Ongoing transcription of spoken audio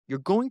You're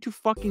going to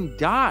fucking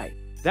die.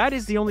 That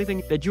is the only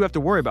thing that you have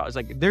to worry about. It's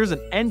like, there's an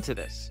end to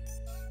this.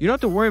 You don't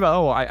have to worry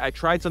about, oh, I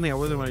tried something I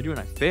really want to do and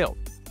I failed.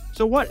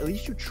 So what? At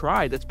least you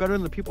tried. That's better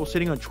than the people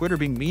sitting on Twitter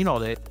being mean all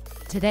day.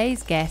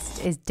 Today's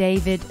guest is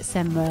David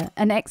Senra,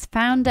 an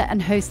ex-founder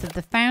and host of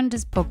the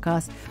Founders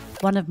Podcast,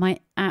 one of my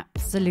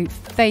absolute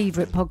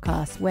favourite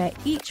podcasts, where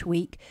each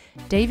week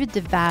David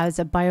devours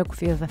a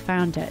biography of a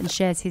founder and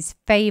shares his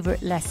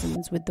favourite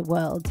lessons with the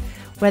world.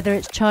 Whether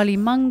it's Charlie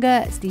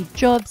Munger, Steve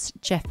Jobs,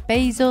 Jeff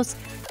Bezos,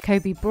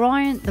 Kobe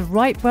Bryant, the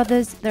Wright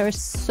Brothers, there are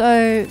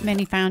so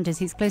many founders.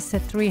 He's close to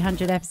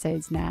 300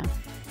 episodes now.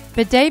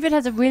 But David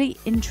has a really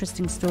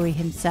interesting story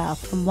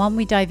himself, and one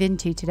we dive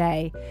into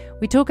today.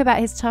 We talk about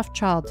his tough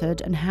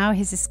childhood and how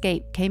his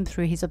escape came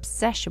through his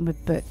obsession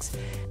with books,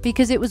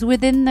 because it was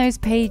within those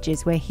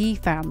pages where he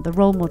found the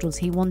role models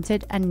he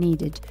wanted and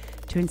needed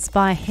to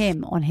inspire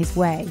him on his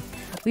way.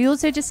 We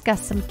also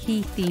discuss some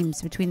key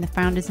themes between the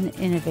founders and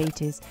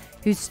innovators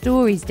whose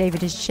stories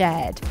David has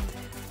shared.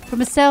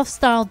 From a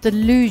self-styled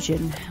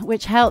delusion,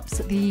 which helps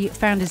the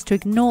founders to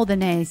ignore the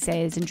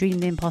naysayers and dream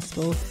the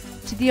impossible,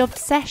 to the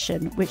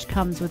obsession which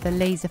comes with a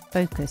laser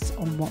focus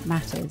on what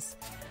matters.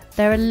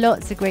 There are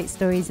lots of great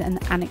stories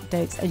and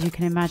anecdotes, as you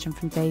can imagine,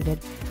 from David,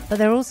 but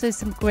there are also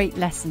some great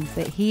lessons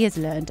that he has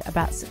learned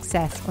about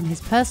success on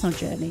his personal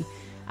journey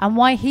and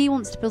why he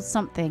wants to build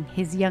something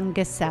his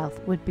younger self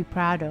would be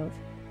proud of.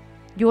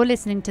 You're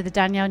listening to the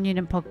Danielle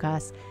Noonan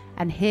podcast,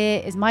 and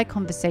here is my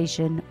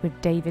conversation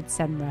with David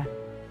Senra.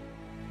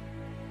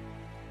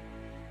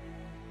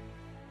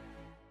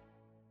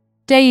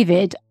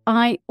 David,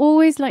 I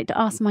always like to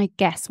ask my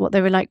guests what they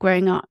were like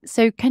growing up.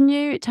 So can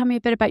you tell me a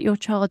bit about your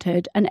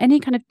childhood and any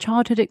kind of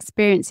childhood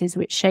experiences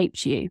which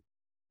shaped you?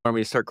 Want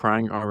me to start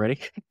crying already?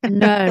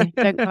 No,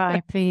 don't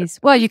cry, please.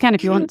 Well, you can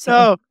if you want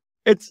to.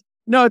 It's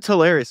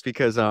hilarious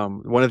because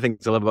one of the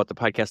things I love about the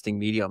podcasting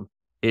medium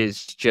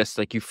is just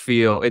like you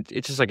feel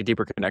it's just like a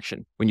deeper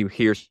connection when you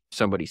hear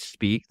somebody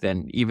speak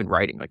than even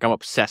writing. Like I'm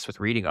obsessed with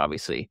reading,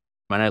 obviously.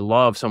 And I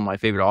love some of my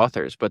favorite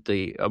authors, but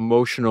the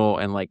emotional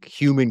and like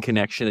human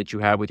connection that you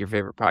have with your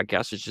favorite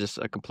podcast is just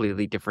a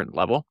completely different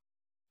level.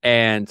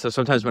 And so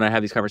sometimes when I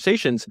have these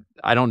conversations,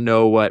 I don't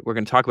know what we're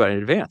going to talk about in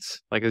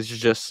advance. Like it's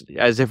just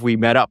as if we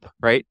met up,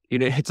 right? You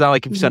know, it's not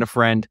like if you send a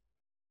friend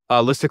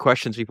a list of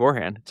questions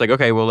beforehand. It's like,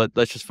 okay, well,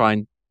 let's just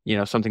find,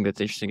 something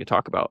that's interesting to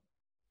talk about.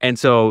 And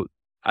so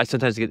I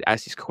sometimes get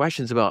asked these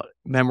questions about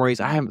memories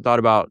I haven't thought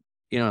about,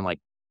 in like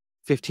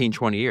 15,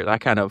 20 years. I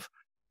kind of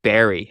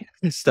bury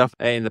stuff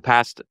in the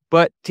past.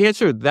 But to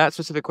answer that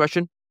specific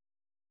question,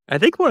 I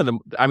think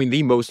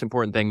the most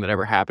important thing that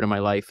ever happened in my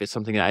life is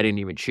something that I didn't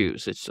even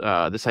choose. It's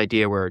this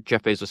idea where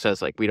Jeff Bezos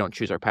says, like, we don't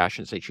choose our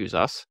passions, they choose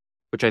us,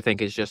 which I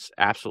think is just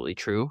absolutely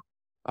true.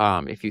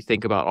 If you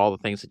think about all the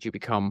things that you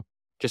become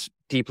just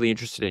deeply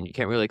interested in, you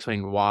can't really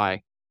explain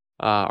why,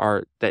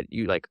 or that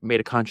you like made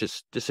a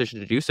conscious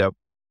decision to do so.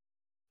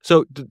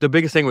 So the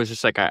biggest thing was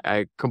just like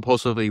I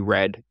compulsively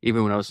read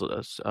even when I was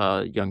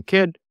a young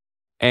kid.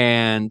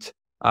 And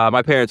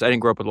my parents, I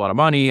didn't grow up with a lot of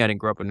money. I didn't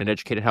grow up in an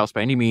educated house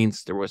by any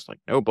means. There was like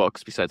no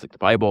books besides like the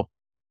Bible.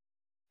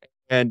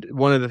 And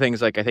one of the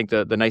things, like I think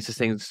one of the nicest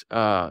things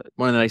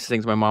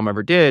my mom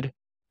ever did.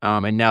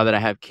 And now that I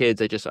have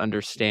kids, I just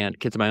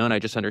understand kids of my own. I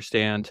just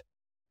understand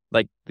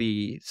like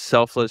the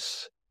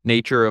selfless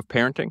nature of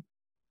parenting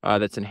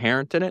that's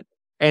inherent in it.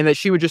 And that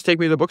she would just take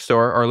me to the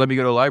bookstore or let me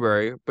go to the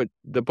library. But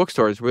the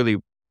bookstore is really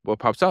what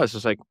pops out. It's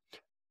just like,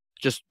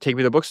 just take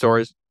me to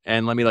bookstores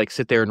and let me like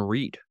sit there and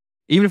read.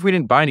 Even if we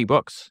didn't buy any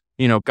books,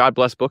 God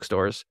bless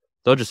bookstores.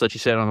 They'll just let you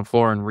sit on the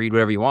floor and read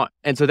whatever you want.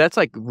 And so that's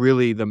like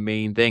really the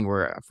main thing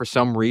where for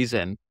some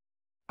reason,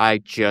 I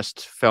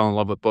just fell in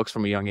love with books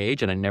from a young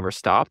age and I never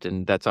stopped.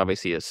 And that's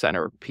obviously a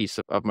centerpiece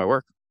of my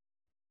work.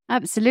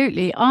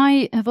 Absolutely.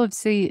 I have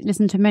obviously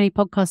listened to many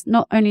podcasts,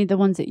 not only the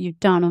ones that you've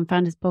done on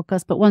Founders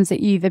Podcast, but ones that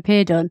you've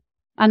appeared on.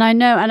 And I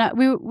know,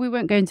 we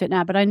won't go into it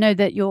now, but I know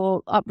that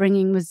your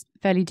upbringing was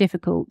fairly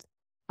difficult.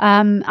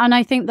 And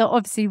I think that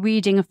obviously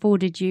reading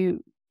afforded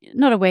you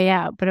not a way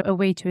out, but a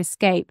way to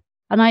escape.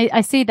 And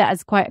I see that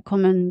as quite a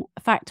common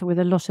factor with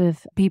a lot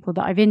of people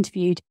that I've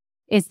interviewed,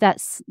 is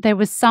that there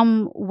was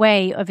some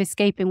way of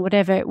escaping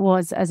whatever it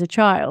was as a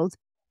child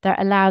that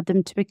allowed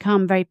them to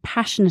become very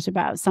passionate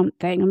about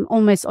something and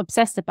almost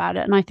obsessed about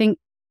it. And I think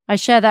I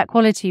share that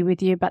quality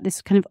with you about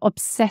this kind of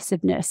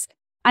obsessiveness.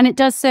 And it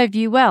does serve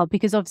you well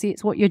because obviously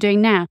it's what you're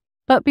doing now.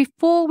 But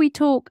before we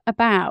talk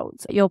about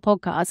your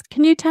podcast,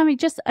 can you tell me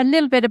just a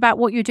little bit about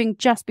what you're doing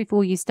just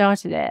before you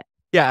started it?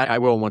 Yeah, I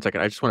will in 1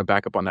 second. I just want to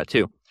back up on that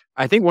too.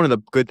 I think one of the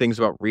good things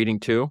about reading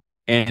too,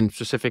 and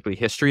specifically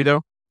history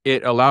though,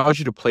 it allows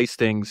you to place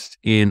things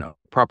in a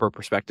proper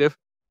perspective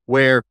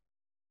where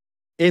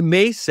it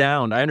may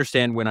sound, I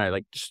understand when I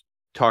like just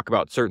talk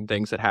about certain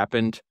things that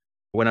happened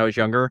when I was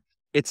younger,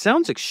 it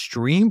sounds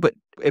extreme, but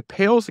it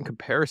pales in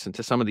comparison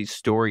to some of these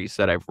stories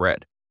that I've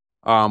read.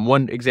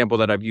 One example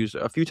that I've used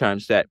a few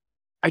times that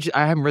I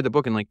haven't read the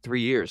book in like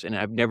 3 years and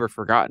I've never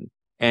forgotten.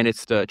 And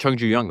it's the Chung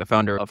Ju Young, the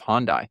founder of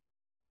Hyundai.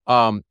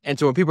 And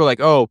so when people are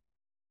like, oh,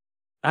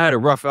 I had a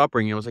rough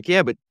upbringing. I was like,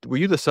 yeah, but were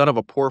you the son of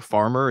a poor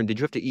farmer and did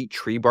you have to eat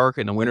tree bark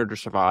in the winter to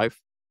survive?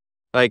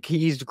 Like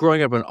he's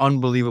growing up in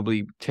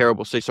unbelievably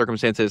terrible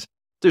circumstances.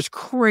 There's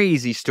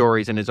crazy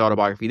stories in his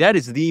autobiography. That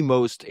is the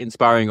most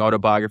inspiring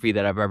autobiography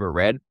that I've ever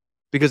read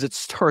because it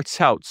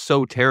starts out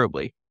so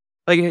terribly.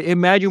 Like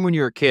imagine when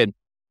you're a kid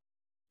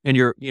and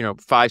you're,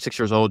 5, 6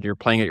 years old, and you're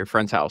playing at your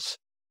friend's house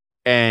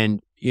and,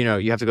 you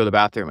have to go to the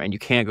bathroom and you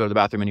can't go to the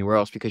bathroom anywhere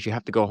else because you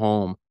have to go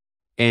home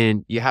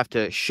and you have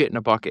to shit in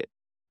a bucket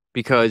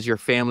because your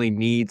family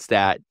needs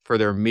that for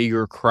their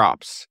meager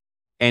crops.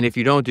 And if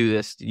you don't do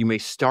this, you may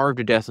starve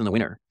to death in the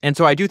winter. And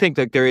so I do think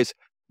that there is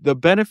the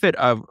benefit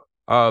of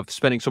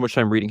spending so much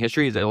time reading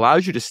history is it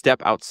allows you to step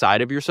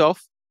outside of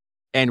yourself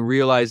and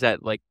realize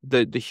that like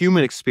the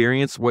human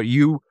experience, what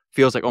you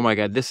feels like, oh my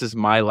God, this is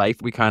my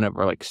life. We kind of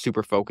are like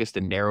super focused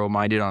and narrow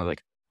minded on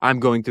like, I'm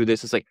going through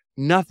this. It's like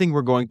nothing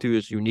we're going through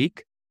is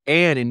unique.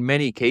 And in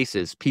many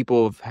cases,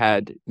 people have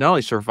had not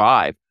only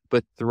survived,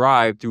 but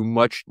thrived through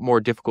much more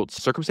difficult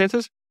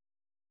circumstances.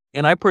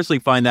 And I personally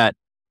find that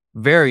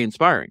very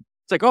inspiring.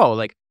 It's like, oh,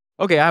 like,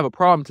 okay, I have a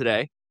problem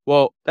today.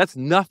 Well, that's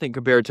nothing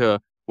compared to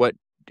what,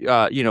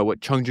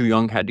 what Chung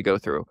Ju-young had to go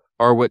through,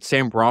 or what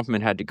Sam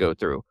Bronfman had to go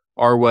through,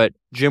 or what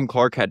Jim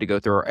Clark had to go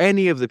through, or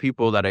any of the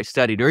people that I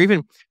studied, or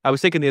even I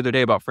was thinking the other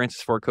day about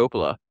Francis Ford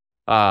Coppola,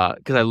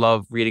 because I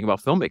love reading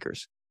about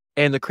filmmakers.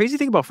 And the crazy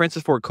thing about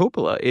Francis Ford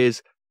Coppola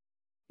is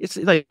it's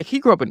like he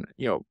grew up in,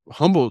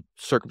 humble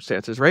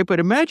circumstances, right? But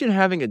imagine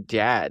having a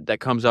dad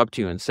that comes up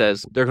to you and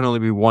says, there can only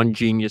be one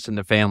genius in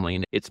the family,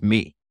 and it's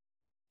me.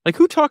 Like,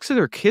 who talks to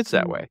their kids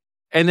that way?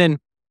 And then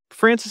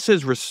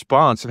Francis's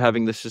response of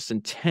having this just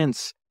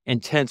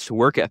intense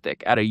work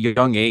ethic at a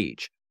young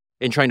age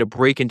and trying to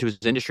break into his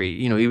industry.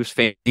 He was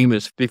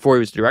famous before he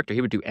was a director.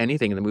 He would do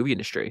anything in the movie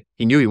industry.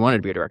 He knew he wanted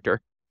to be a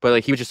director, but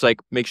like he would just like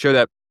make sure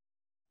that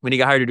when he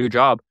got hired to do a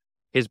job,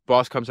 his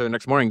boss comes there the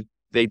next morning,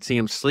 they'd see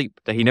him sleep,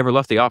 that he never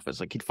left the office.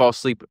 Like he'd fall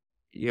asleep,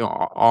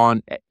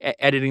 on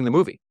editing the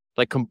movie.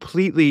 Like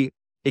completely,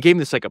 it gave him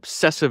this like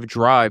obsessive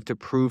drive to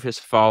prove his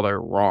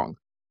father wrong.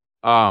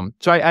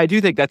 So I do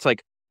think that's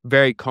like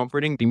very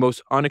comforting. The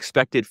most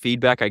unexpected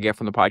feedback I get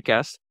from the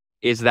podcast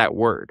is that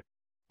word.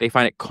 They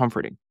find it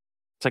comforting.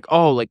 It's like,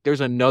 oh, like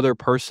there's another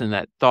person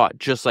that thought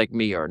just like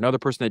me, or another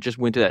person that just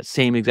went to that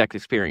same exact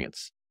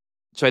experience.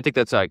 So I think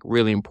that's like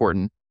really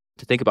important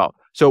to think about.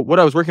 So what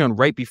I was working on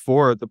right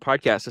before the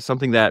podcast is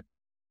something that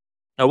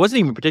I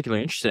wasn't even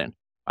particularly interested in.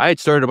 I had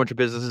started a bunch of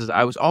businesses.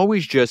 I was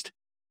always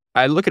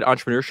I look at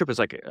entrepreneurship as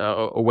like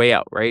a way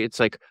out, right? It's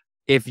like,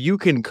 if you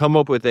can come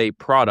up with a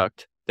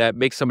product that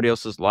makes somebody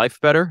else's life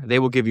better, they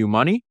will give you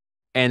money.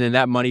 And then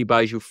that money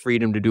buys you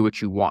freedom to do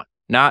what you want.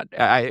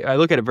 I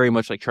look at it very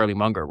much like Charlie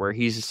Munger, where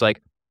he's just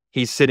like,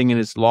 he's sitting in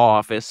his law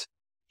office.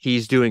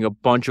 He's doing a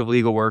bunch of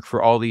legal work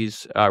for all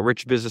these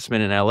rich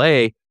businessmen in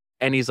LA.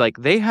 And he's like,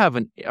 they have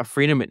a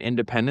freedom and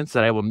independence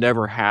that I will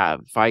never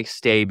have if I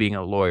stay being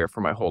a lawyer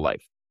for my whole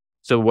life.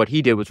 So what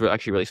he did was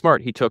actually really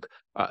smart. He took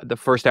the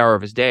first hour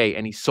of his day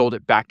and he sold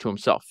it back to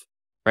himself,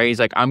 right? He's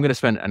like, I'm going to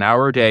spend an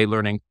hour a day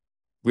learning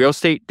real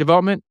estate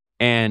development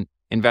and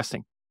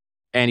investing.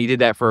 And he did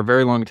that for a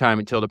very long time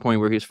until the point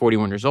where he was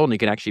 41 years old and he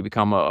can actually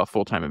become a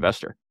full-time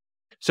investor.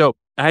 So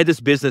I had this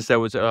business that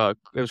was, it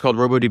was called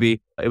RoboDB.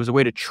 It was a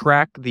way to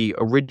track the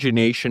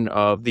origination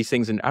of these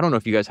things. And I don't know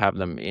if you guys have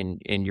them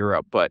in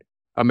Europe, but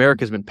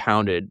America's been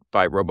pounded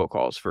by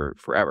robocalls for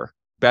forever.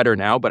 Better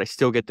now, but I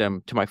still get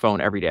them to my phone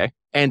every day.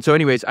 And so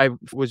anyways, I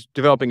was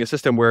developing a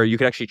system where you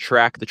could actually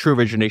track the true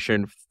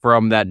origination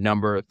from that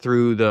number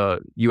through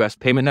the US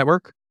payment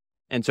network.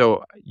 And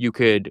so you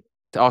could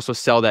also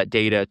sell that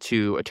data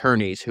to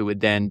attorneys who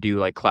would then do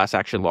like class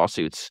action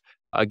lawsuits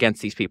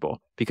against these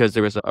people, because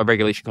there was a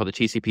regulation called the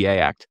TCPA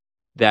Act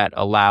that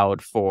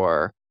allowed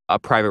for a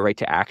private right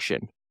to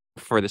action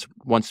for this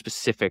one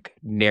specific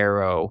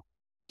narrow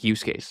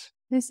use case.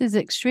 This is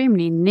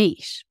extremely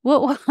niche.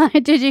 Why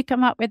did you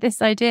come up with this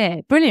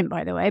idea? Brilliant,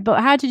 by the way, but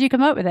how did you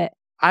come up with it?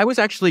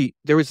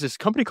 There was this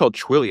company called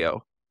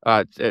Twilio.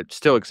 It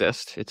still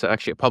exists. It's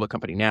actually a public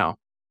company now.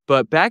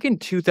 But back in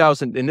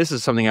 2000, and this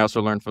is something I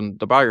also learned from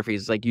the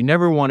biographies, like you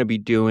never want to be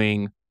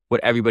doing what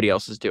everybody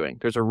else is doing.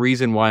 There's a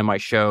reason why my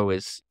show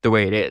is the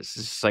way it is.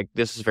 It's just like,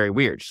 this is very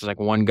weird. It's just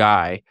like one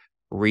guy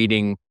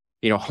reading,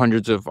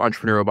 hundreds of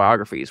entrepreneurial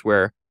biographies,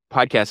 where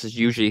podcast is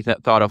usually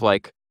thought of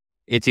like,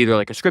 it's either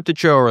like a scripted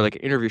show or like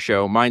an interview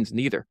show. Mine's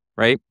neither,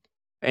 right?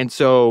 And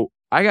so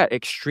I got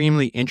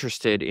extremely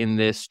interested in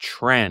this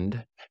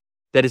trend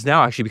that is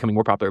now actually becoming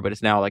more popular, but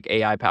it's now like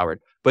AI powered.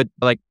 But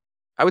like,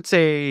 I would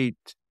say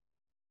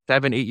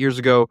 7, 8 years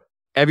ago,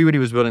 everybody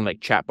was building like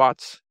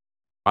chatbots.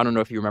 I don't know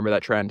if you remember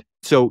that trend.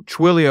 So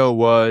Twilio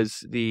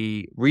was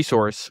the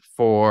resource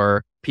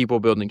for people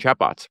building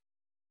chatbots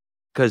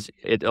because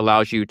it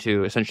allows you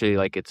to essentially,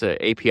 like, it's an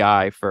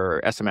API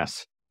for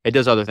SMS. It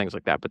does other things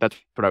like that, but that's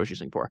what I was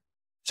using for.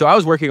 So I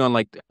was working on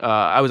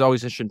I was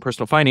always interested in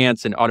personal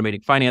finance and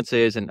automating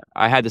finances. And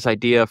I had this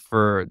idea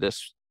for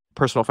this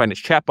personal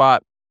finance chatbot.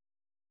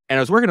 And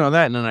I was working on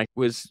that. And then I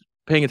was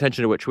paying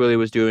attention to what Twilio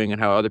was doing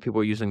and how other people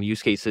were using the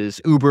use cases.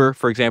 Uber,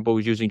 for example,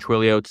 was using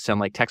Twilio to send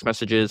like text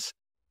messages,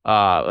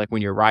 like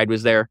when your ride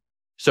was there.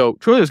 So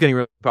Twilio was getting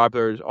really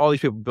popular. There's all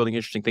these people building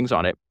interesting things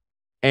on it.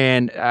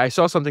 And I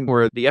saw something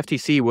where the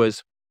FTC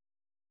was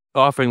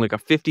offering like a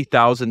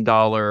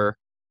 $50,000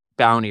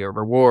 bounty or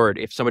reward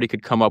if somebody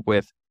could come up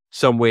with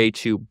some way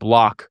to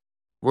block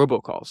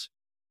robocalls.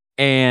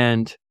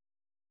 And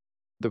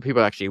the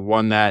people actually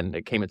won that, and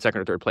it came in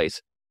second or third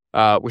place.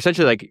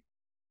 Essentially, like,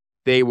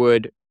 they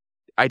would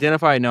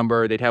identify a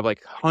number. They'd have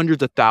like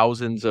hundreds of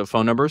thousands of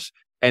phone numbers,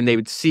 and they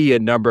would see a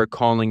number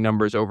calling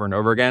numbers over and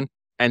over again,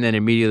 and then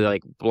immediately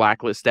like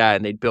blacklist that.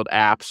 And they'd build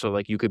apps so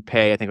like you could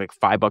pay, I think, like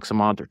 $5 a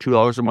month or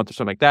 $2 a month or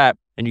something like that,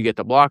 and you get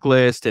the block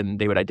list, and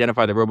they would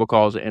identify the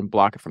robocalls and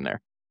block it from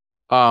there.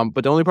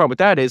 But the only problem with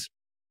that is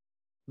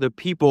the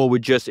people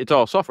would just, it's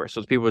all software.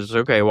 So the people would just,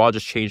 okay, well, I'll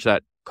just change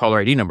that caller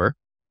ID number,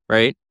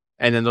 right?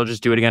 And then they'll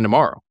just do it again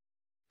tomorrow.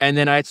 And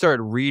then I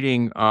started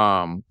reading,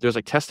 there's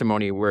like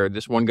testimony where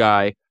this one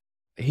guy,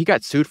 he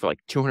got sued for like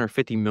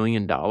 $250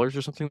 million or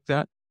something like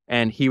that.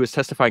 And he was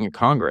testifying in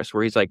Congress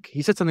where he's like,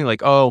 he said something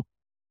like, oh,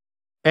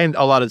 and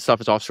a lot of the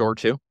stuff is offshore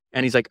too.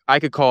 And he's like, I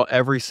could call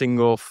every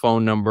single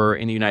phone number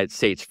in the United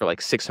States for like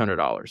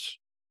 $600.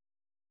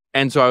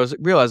 And so I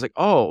realized like,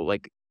 oh,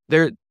 like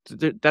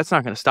that's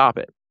not going to stop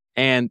it.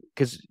 And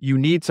because you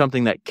need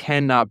something that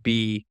cannot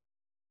be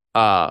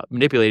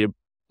manipulated.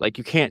 Like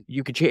if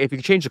you could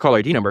change the caller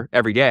ID number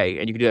every day,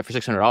 and you can do that for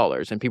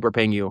 $600, and people are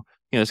paying you,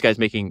 this guy's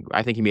making,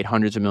 I think he made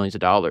hundreds of millions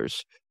of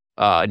dollars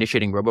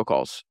initiating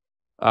robocalls.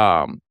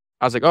 I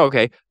was like, oh,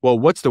 okay, well,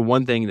 what's the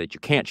one thing that you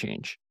can't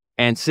change?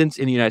 And since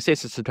in the United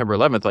States, since September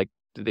 11th, like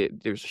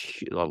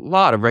there's a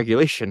lot of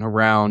regulation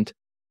around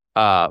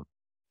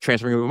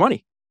transferring of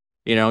money.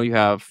 You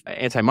have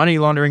anti-money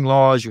laundering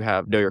laws, you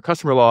have know your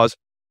customer laws.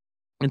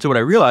 And so what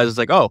I realized is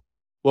like, oh,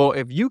 well,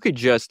 if you could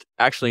just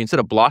actually, instead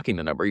of blocking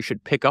the number, you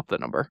should pick up the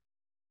number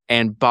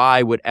and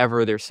buy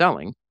whatever they're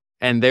selling.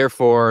 And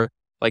therefore,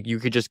 like, you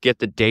could just get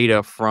the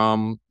data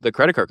from the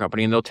credit card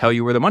company and they'll tell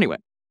you where the money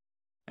went.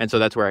 And so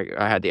that's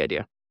where I had the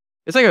idea.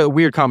 It's like a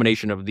weird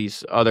combination of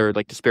these other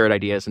like disparate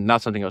ideas, and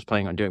not something I was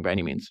planning on doing by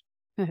any means.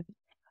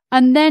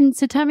 And then,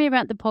 so tell me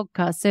about the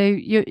podcast. So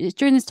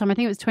during this time, I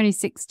think it was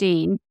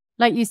 2016.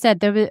 Like you said,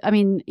 there were, I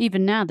mean,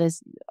 even now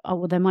there's,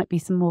 there might be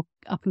some more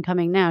up and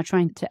coming now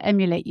trying to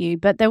emulate you,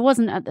 but there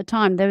wasn't at the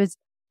time. There was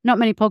not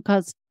many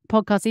podcasts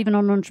even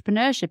on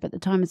entrepreneurship at the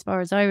time, as far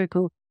as I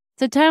recall.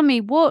 So tell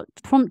me, what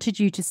prompted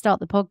you to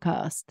start the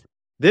podcast?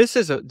 This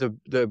is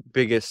the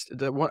biggest,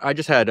 the one I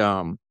just had.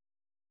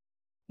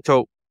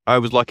 So I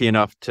was lucky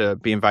enough to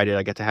be invited.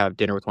 I got to have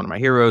dinner with one of my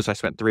heroes. I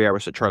spent 3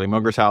 hours at Charlie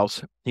Munger's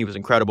house. He was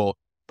incredible,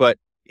 but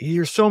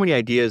here's so many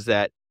ideas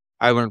that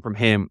I learned from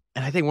him.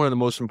 And I think one of the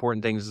most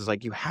important things is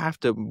like, you have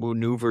to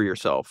maneuver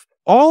yourself.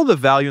 All the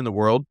value in the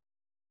world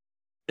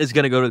is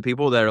going to go to the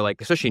people that are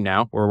like, especially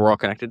now where we're all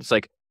connected. It's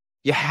like,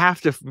 you have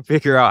to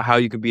figure out how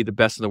you can be the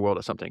best in the world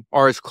at something,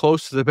 or as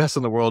close to the best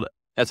in the world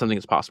at something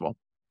as possible.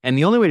 And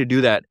the only way to do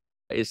that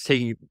is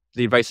taking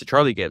the advice that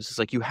Charlie gives. It's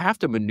like, you have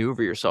to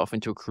maneuver yourself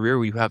into a career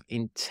where you have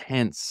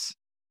intense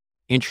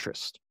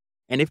interest.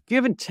 And if you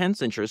have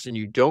intense interest and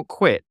you don't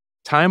quit,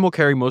 time will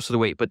carry most of the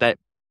weight. But that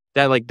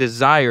like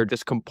desire,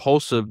 this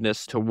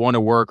compulsiveness to want to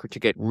work or to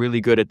get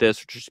really good at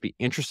this or just be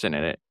interested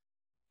in it.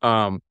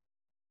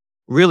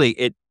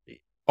 Really,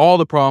 all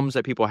the problems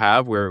that people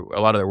have where a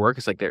lot of their work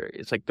is like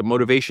it's like the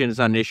motivation is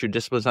not an issue,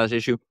 discipline is not an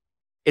issue.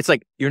 It's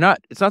like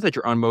it's not that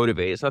you're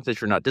unmotivated. It's not that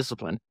you're not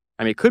disciplined.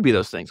 I mean, it could be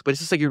those things, but it's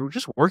just like you're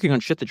just working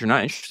on shit that you're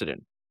not interested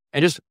in,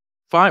 and just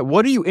find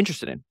what are you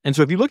interested in. And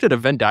so if you looked at a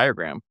Venn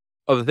diagram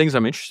of the things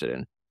I'm interested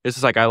in, it's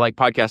just like, I like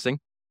podcasting,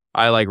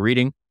 I like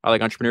reading, I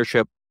like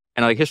entrepreneurship,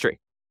 and I like history.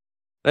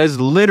 That is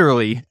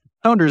literally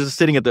Founders is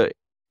sitting at the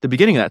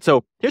beginning of that.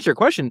 So here's your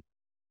question.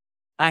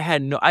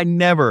 I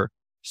never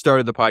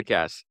started the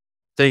podcast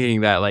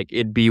thinking that like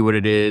it'd be what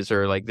it is,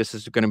 or like this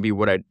is going to be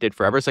what I did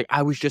forever. It's like,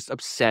 I was just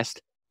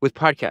obsessed with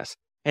podcasts,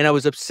 and I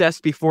was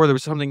obsessed before there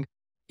was something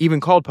even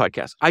called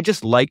podcasts. I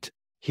just liked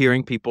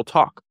hearing people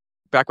talk.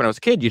 Back when I was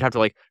a kid, you'd have to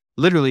like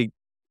literally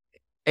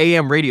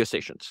AM radio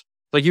stations.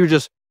 Like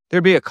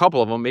there'd be a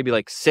couple of them, maybe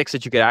like 6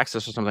 that you could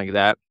access or something like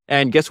that.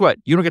 And guess what?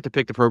 You don't get to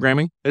pick the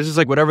programming. It's just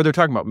like whatever they're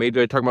talking about. Maybe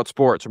they're talking about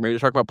sports, or maybe they're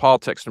talking about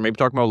politics, or maybe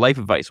talking about life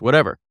advice,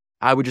 whatever.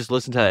 I would just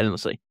listen to that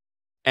endlessly.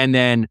 And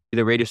then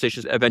the radio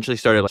stations eventually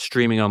started like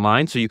streaming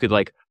online. So you could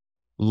like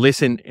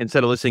listen,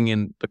 instead of listening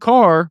in the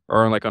car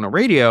or like on a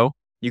radio,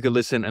 you could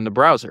listen in the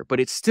browser, but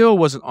it still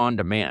wasn't on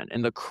demand.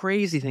 And the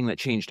crazy thing that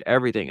changed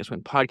everything is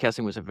when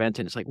podcasting was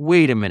invented. It's like,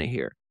 wait a minute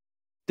here.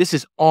 This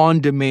is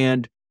on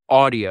demand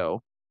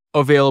audio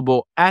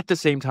available at the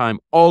same time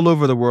all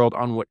over the world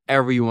on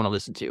whatever you want to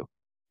listen to.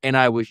 And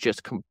I was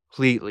just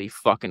completely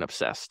fucking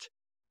obsessed.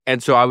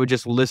 And so I would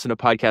just listen to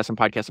podcasts and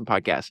podcasts and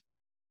podcasts.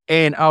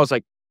 And I was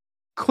like,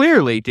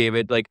 clearly,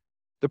 David, like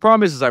the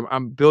problem is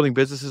I'm building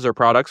businesses or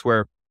products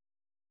where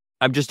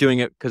I'm just doing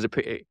it because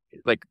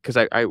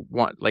I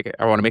want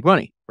to make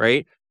money,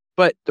 right?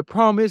 But the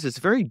problem is it's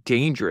very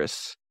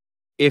dangerous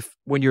if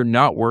when you're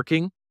not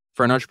working,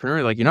 for an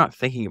entrepreneur, like you're not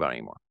thinking about it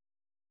anymore.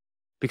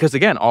 Because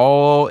again,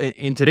 all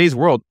in today's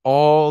world,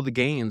 all the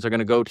gains are going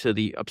to go to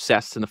the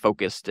obsessed and the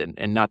focused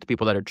and not the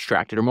people that are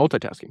distracted or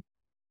multitasking.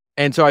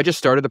 And so I just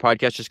started the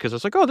podcast just because I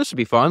was like, oh, this would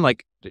be fun.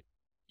 Like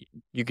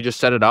you could just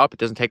set it up. It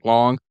doesn't take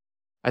long.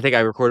 I think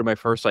I recorded my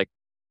first like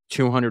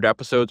 200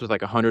 episodes with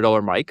like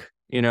 $100 mic,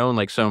 and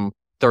like some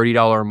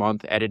 $30 a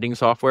month editing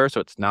software.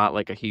 So it's not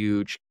like a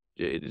huge,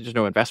 there's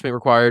no investment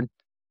required.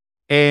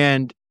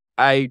 And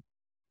I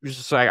was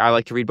just like, I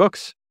like to read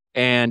books.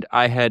 And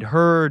I had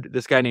heard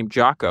this guy named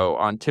Jocko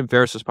on Tim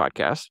Ferriss's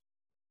podcast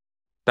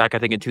back, I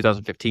think, in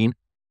 2015.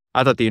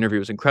 I thought the interview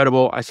was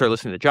incredible. I started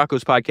listening to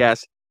Jocko's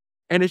podcast,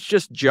 and it's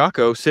just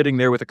Jocko sitting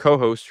there with a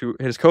co-host who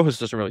his co-host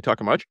doesn't really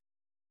talk much.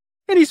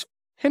 And he's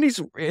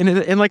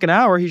in like an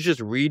hour, he's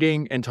just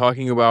reading and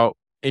talking about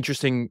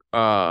interesting,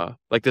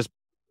 like this,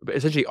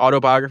 essentially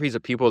autobiographies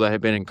of people that have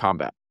been in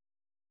combat.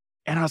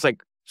 And I was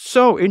like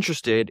so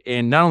interested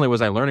in, not only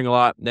was I learning a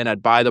lot, then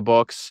I'd buy the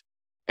books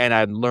and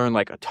I'd learn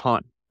like a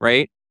ton.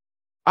 Right.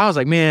 I was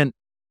like, man,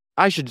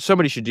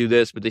 somebody should do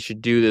this, but they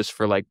should do this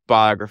for like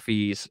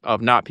biographies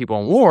of not people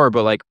in war,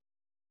 but like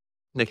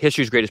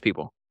history's greatest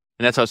people.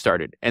 And that's how it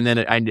started. And then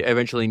I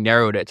eventually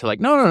narrowed it to like,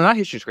 no, not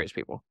history's greatest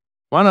people.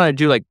 Why don't I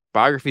do like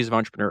biographies of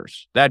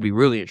entrepreneurs? That'd be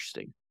really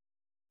interesting.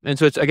 And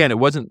so it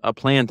wasn't a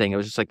planned thing. It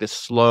was just like this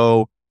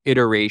slow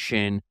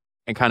iteration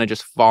and kind of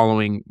just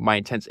following my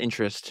intense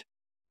interest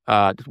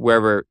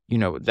wherever,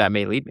 that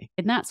may lead me.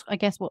 And that's, I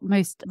guess, what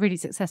most really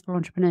successful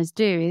entrepreneurs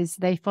do is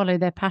they follow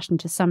their passion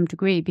to some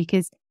degree,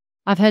 because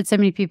I've heard so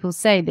many people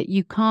say that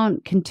you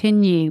can't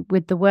continue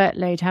with the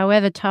workload,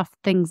 however tough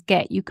things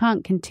get. You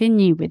can't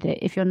continue with it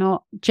if you're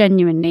not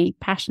genuinely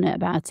passionate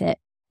about it,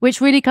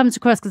 which really comes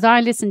across because I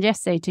listened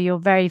yesterday to your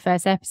very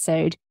first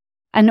episode.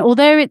 And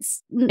although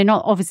it's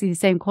not obviously the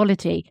same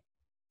quality,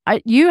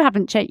 you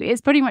haven't changed.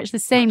 It's pretty much the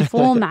same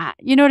format.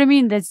 You know what I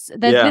mean? There's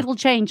little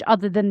change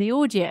other than the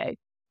audio.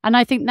 And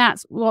I think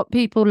that's what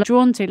people are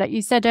drawn to. Like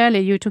you said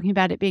earlier, you were talking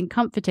about it being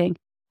comforting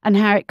and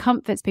how it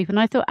comforts people. And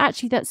I thought,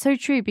 actually, that's so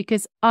true,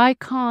 because I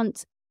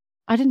don't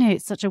know,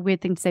 it's such a weird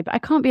thing to say, but I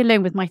can't be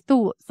alone with my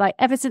thoughts. Like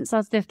ever since I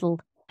was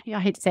little, I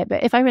hate to say it,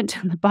 but if I went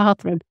to the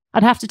bathroom,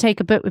 I'd have to take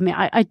a book with me.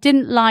 I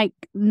didn't like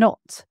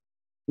not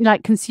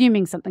like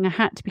consuming something. I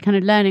had to be kind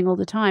of learning all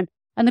the time.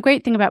 And the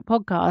great thing about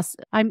podcasts,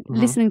 I'm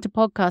listening to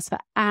podcasts for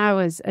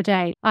hours a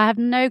day. I have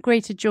no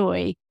greater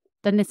joy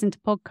than listening to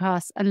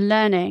podcasts and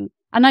learning.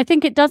 And I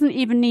think it doesn't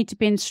even need to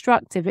be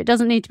instructive. It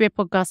doesn't need to be a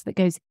podcast that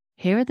goes,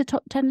 here are the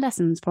top 10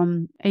 lessons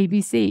from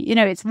ABC.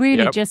 It's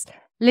really just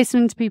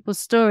listening to people's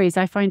stories.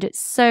 I find it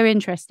so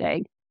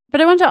interesting. But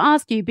I want to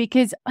ask you,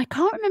 because I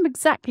can't remember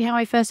exactly how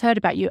I first heard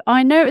about you.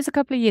 I know it was a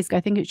couple of years ago.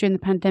 I think it was during the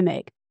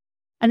pandemic.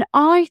 And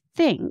I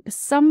think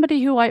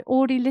somebody who I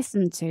already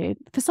listened to,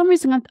 for some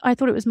reason, I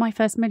thought it was My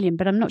First Million,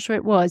 but I'm not sure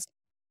it was.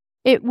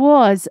 It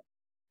was,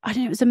 I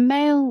don't know, it was a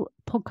male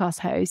podcast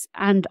host,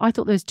 and I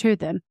thought there was two of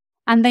them.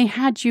 And they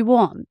had you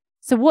on.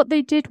 So what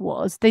they did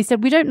was they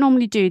said, we don't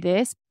normally do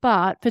this,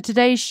 but for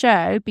today's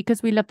show,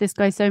 because we love this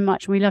guy so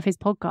much and we love his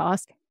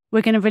podcast,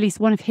 we're going to release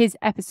one of his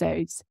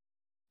episodes.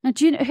 Now,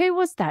 do you know who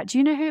was that? Do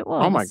you know who it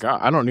was? Oh my God.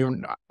 I don't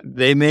even know.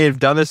 They may have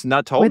done this and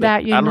not told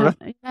without me. You. I don't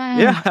know.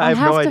 Yeah, I have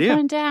no idea. To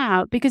find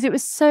out, because it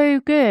was so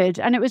good.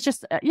 And it was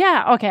just,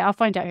 okay, I'll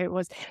find out who it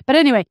was. But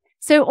anyway,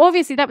 so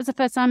obviously that was the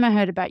first time I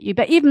heard about you.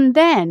 But even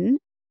then,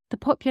 the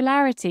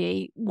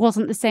popularity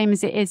wasn't the same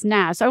as it is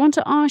now. So I want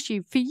to ask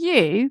you, for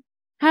you,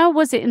 how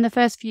was it in the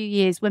first few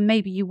years when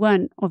maybe you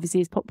weren't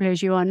obviously as popular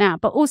as you are now,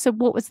 but also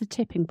what was the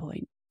tipping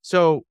point?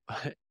 So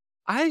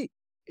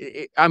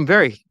I'm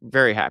very,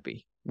 very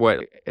happy.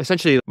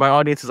 Essentially my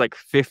audience is like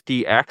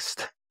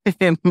 50x'd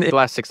in the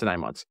last 6 to 9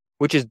 months,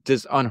 which is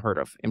just unheard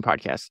of in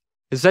podcasts.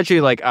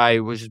 Essentially, like I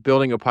was just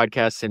building a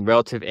podcast in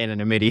relative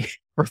anonymity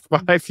for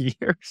 5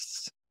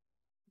 years.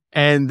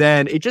 And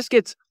then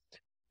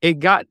it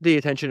got the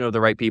attention of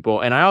the right people.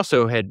 And I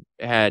also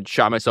had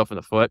shot myself in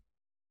the foot.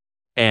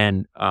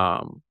 And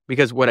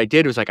because what I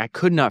did was like, I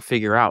could not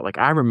figure out, like,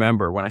 I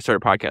remember when I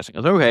started podcasting, I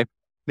was like, okay,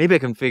 maybe I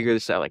can figure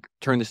this out, like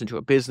turn this into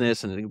a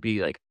business, and it would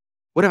be like,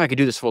 what if I could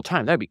do this full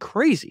time? That'd be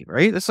crazy,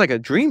 right? That's like a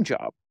dream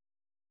job.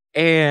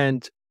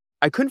 And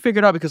I couldn't figure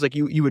it out because like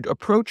you would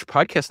approach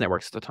podcast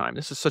networks at the time.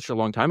 This is such a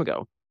long time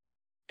ago.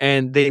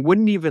 And they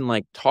wouldn't even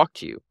like talk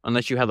to you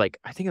unless you had like,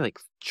 I think like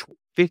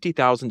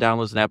 50,000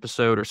 downloads an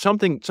episode or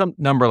something, some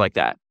number like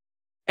that.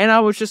 And I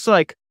was just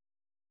like,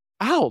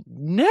 I'll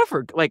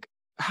never, like,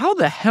 how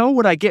the hell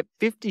would I get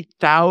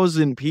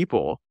 50,000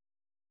 people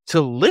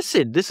to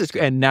listen?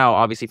 And now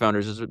obviously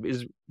Founders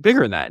is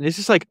bigger than that. And it's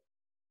just like,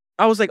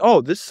 I was like,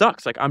 oh, this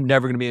sucks. Like, I'm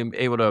never going to be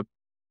able to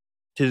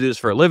do this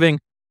for a living.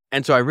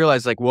 And so I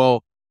realized like,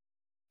 well,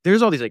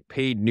 there's all these like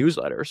paid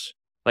newsletters.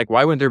 Like,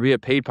 why wouldn't there be a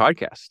paid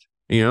podcast?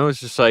 It's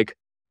just like,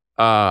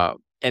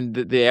 and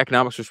the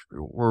economics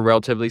were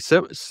relatively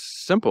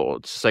simple.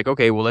 It's just like,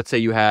 okay, well, let's say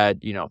you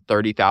had,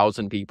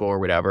 30,000 people or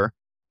whatever,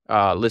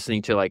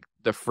 listening to like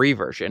the free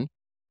version.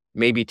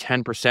 Maybe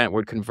 10%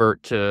 would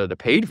convert to the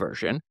paid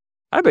version.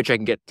 I bet you I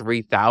can get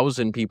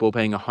 3,000 people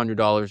paying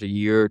 $100 a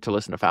year to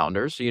listen to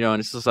Founders, and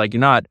it's just like, you're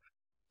not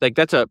Like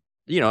that's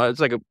it's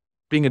like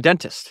being a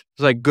dentist.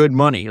 It's like good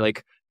money.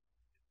 Like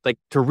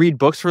to read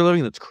books for a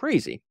living, that's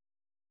crazy.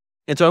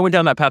 And so I went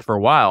down that path for a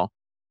while,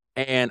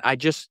 and I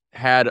just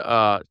had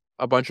a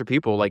bunch of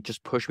people like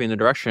just push me in the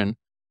direction.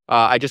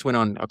 I just went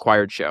on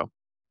Acquired show.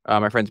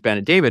 My friends Ben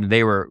and David,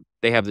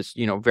 they have this,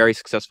 very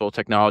successful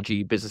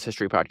technology business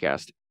history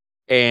podcast.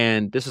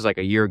 And this is like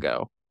a year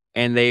ago.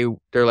 And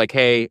they're like,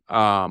 hey,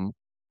 why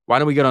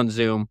don't we get on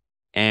Zoom?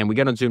 And we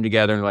get on Zoom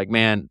together, and they're like,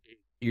 man,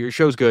 your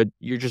show's good.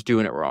 You're just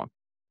doing it wrong.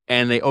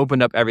 And they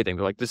opened up everything.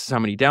 They're like, this is how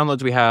many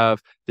downloads we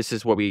have. This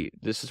is what we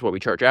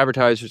charge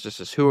advertisers. This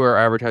is who our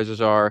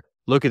advertisers are.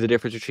 Look at the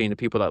difference between the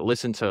people that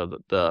listen to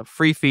the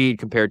free feed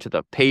compared to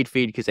the paid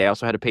feed, because they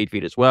also had a paid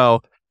feed as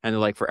well. And they're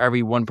like, for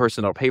every one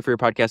person that'll pay for your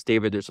podcast,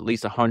 David, there's at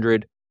least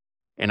 100.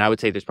 And I would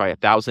say there's probably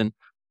 1,000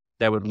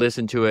 that would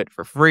listen to it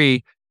for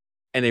free.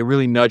 And they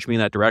really nudged me in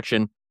that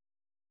direction.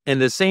 And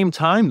at the same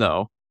time,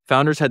 though,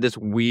 Founders had this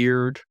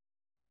weird,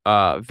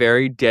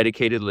 very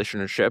dedicated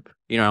listenership.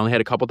 I only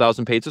had a couple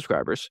thousand paid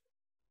subscribers.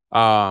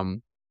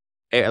 Like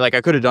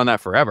I could have done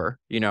that forever,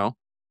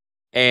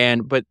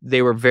 but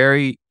they were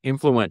very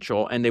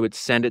influential, and they would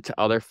send it to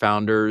other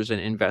founders and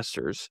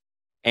investors.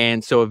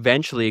 And so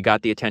eventually it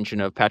got the attention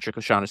of Patrick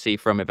O'Shaughnessy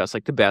from Invest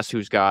Like the Best,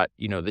 who's got,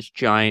 this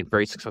giant,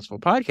 very successful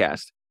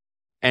podcast.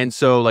 And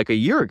so like a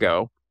year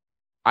ago,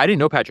 I didn't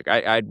know Patrick.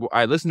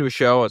 I listened to his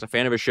show. I was a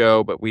fan of his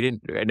show, but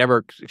I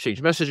never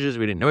exchanged messages.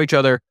 We didn't know each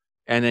other.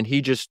 And then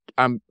he just,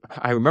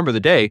 I remember the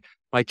day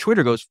my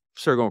Twitter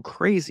started going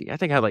crazy. I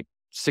think I had like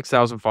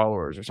 6,000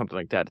 followers or something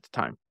like that at the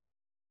time.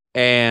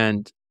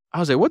 And I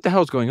was like, what the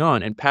hell is going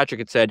on? And Patrick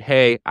had said,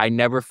 hey, I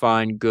never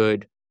find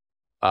good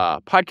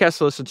podcasts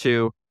to listen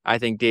to. I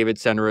think David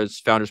Senra's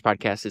Founders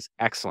podcast is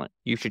excellent.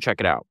 You should check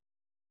it out.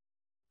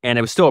 And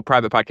it was still a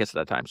private podcast at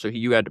that time, so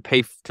you had to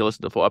pay to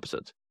listen to full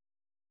episodes.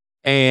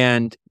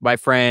 And my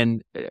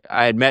friend,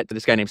 I had met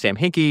this guy named Sam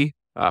Hinkie,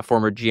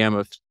 former GM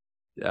of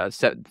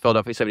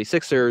Philadelphia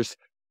 76ers.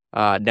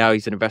 Now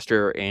he's an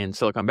investor in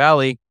Silicon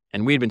Valley.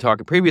 And we had been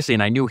talking previously,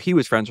 and I knew he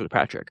was friends with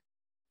Patrick.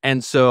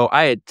 And so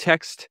I had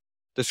texted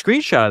the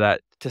screenshot of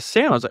that to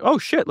Sam. I was like, oh,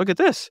 shit, look at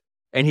this.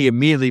 And he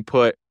immediately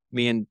put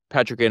me and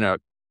Patrick in a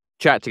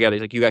chat together.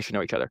 He's like, you guys should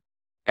know each other.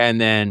 And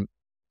then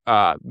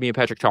me and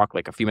Patrick talked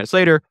like a few minutes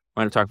later.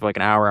 We wound up talking for like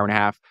an hour and a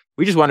half.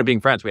 We just wound up being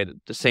friends. We had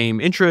the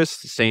same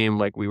interests,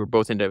 like we were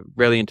both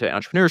really into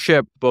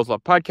entrepreneurship, both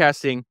love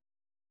podcasting,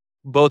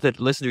 both had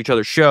listened to each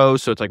other's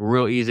shows. So it's like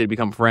real easy to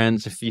become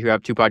friends. If you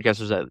have two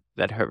podcasters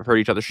that have heard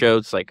each other's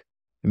shows, it's like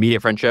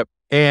immediate friendship.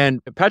 And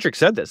Patrick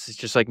said this. It's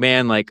just like,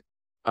 man, like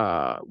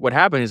what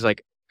happened is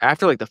like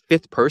after like the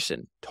fifth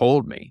person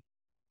told me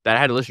that I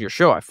had to listen to your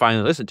show, I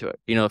finally listened to it.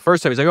 The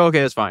first time he's like, oh,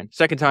 okay, that's fine.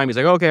 Second time he's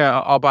like, okay,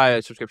 I'll buy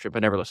a subscription,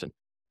 but never listen.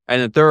 And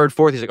then third,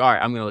 fourth, he's like, all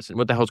right, I'm going to listen.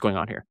 What the hell's going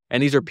on here?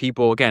 And these are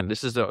people, again,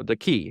 this is the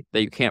key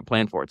that you can't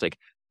plan for. It's like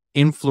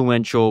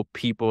influential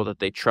people that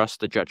they trust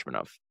the judgment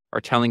of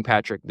are telling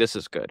Patrick, this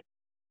is good.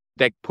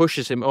 That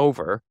pushes him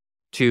over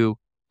to,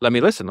 let me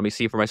listen. Let me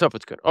see for myself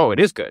it's good. Oh, it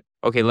is good.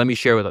 Okay, let me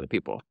share with other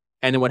people.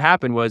 And then what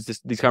happened was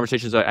these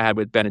conversations I had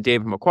with Ben and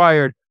Dave from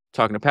Acquired,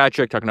 talking to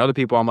Patrick, talking to other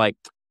people. I'm like,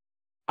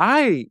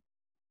 I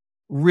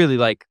really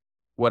like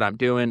what I'm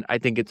doing.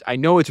 I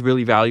know it's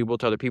really valuable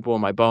to other people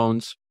in my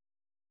bones.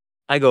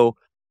 I go,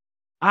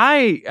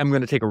 I am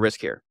going to take a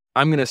risk here.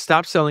 I'm going to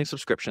stop selling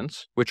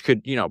subscriptions, which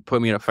could,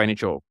 put me in a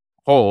financial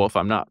hole if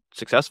I'm not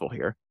successful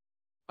here.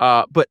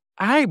 But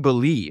I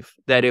believe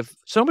that if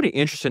somebody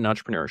interested in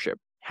entrepreneurship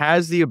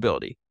has the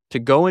ability to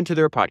go into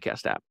their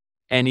podcast app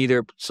and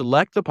either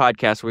select the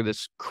podcast where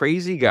this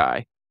crazy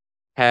guy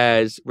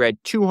has read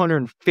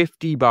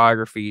 250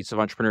 biographies of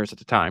entrepreneurs at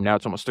the time, now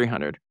it's almost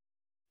 300,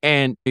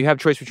 and you have a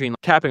choice between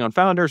tapping on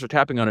Founders or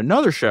tapping on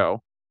another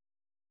show,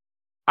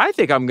 I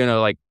think I'm going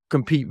to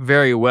compete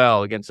very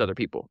well against other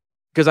people,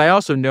 because I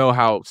also know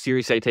how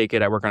serious I take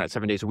it. I work on it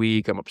 7 days a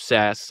week. I'm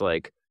obsessed.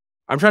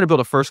 I'm trying to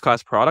build a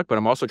first-class product, but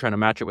I'm also trying to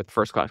match it with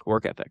first-class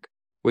work ethic,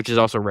 which is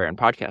also rare in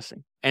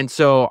podcasting. And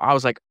so I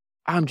was like,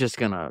 I'm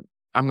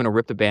going to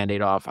rip the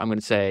Band-Aid off. I'm going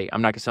to say,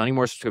 I'm not going to sell any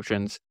more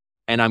subscriptions,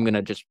 and I'm going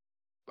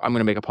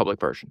to make a public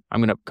version. I'm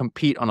going to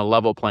compete on a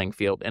level playing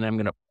field, and I'm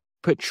going to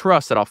put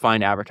trust that I'll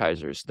find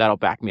advertisers that'll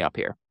back me up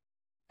here.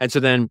 And so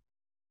then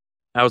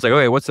I was like,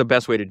 okay, what's the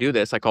best way to do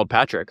this? I called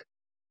Patrick.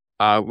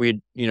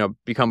 We'd,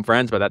 become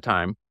friends by that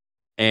time.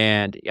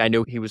 And I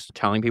knew he was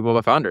telling people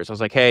about Founders. I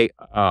was like, hey,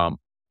 I'm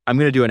going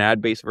to do an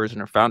ad-based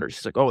version of Founders.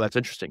 He's like, oh, that's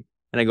interesting.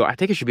 And I go, I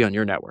think it should be on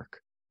your network,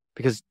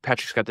 because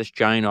Patrick's got this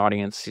giant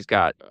audience. He's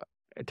got an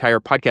entire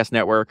podcast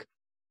network.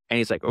 And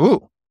he's like,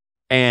 ooh.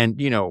 And,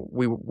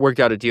 we worked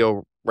out a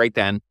deal right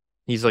then.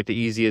 He's like the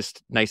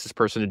easiest, nicest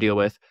person to deal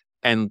with.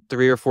 And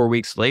 3 or 4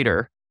 weeks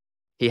later,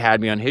 he had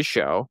me on his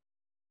show.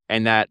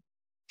 And that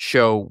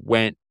show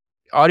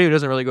audio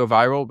doesn't really go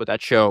viral, but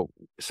that show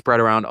spread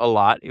around a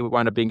lot. It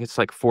wound up being its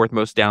fourth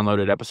most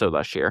downloaded episode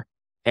last year.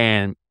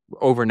 And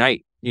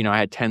overnight, I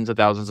had tens of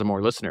thousands of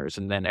more listeners.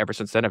 And then ever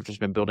since then, I've just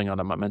been building on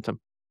the momentum.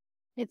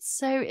 It's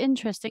so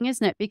interesting,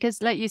 isn't it?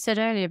 Because like you said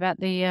earlier about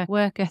the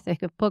work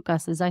ethic of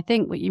podcasters, I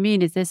think what you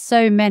mean is there's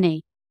so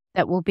many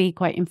that will be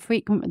quite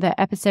infrequent with their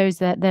episodes,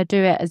 that they'll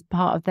do it as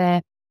part of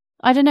their,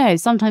 I don't know,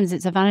 sometimes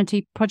it's a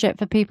vanity project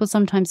for people,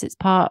 sometimes it's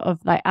part of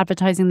like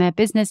advertising their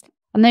business,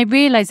 and they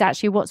realize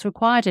actually what's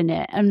required in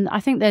it. And I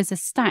think there's a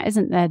stat,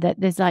 isn't there, that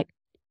there's like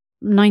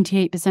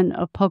 98%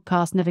 of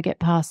podcasts never get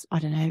past, I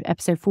don't know,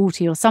 episode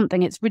 40 or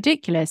something. It's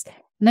ridiculous.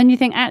 And then you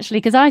think, actually,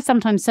 because I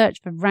sometimes search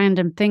for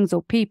random things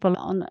or people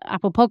on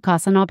Apple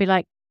Podcasts, and I'll be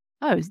like,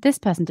 oh, this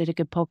person did a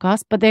good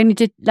podcast, but they only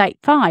did like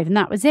 5 and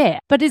that was it.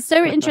 But it's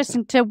so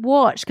interesting to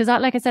watch because,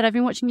 like I said, I've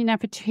been watching you now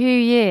for 2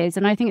 years,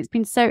 and I think it's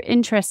been so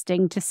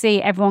interesting to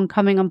see everyone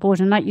coming on board.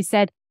 And like you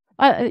said,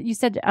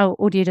 oh,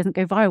 audio doesn't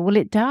go viral. Well,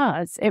 it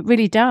does. It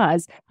really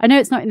does. I know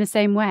it's not in the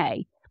same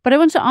way, but I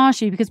want to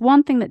ask you, because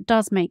one thing that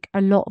does make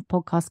a lot of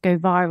podcasts go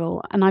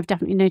viral, and I've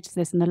definitely noticed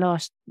this in the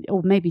last,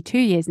 or maybe 2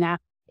 years now,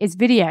 is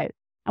video.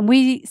 And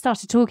we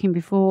started talking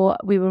before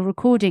we were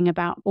recording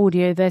about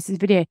audio versus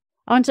video.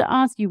 I want to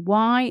ask you,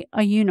 why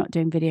are you not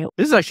doing video?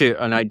 This is actually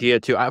an idea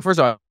too. First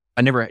of all,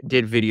 I never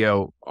did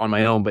video on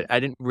my own, but I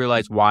didn't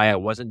realize why I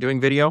wasn't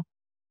doing video.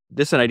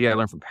 This is an idea I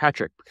learned from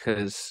Patrick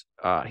because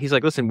he's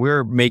like, listen,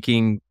 we're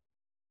making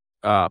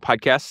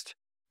podcasts.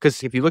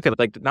 Because if you look at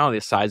like not only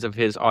the size of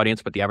his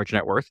audience, but the average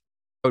net worth,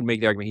 I would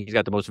make the argument he's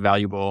got the most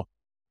valuable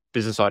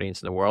business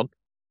audience in the world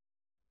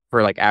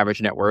for like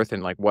average net worth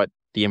and like what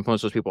the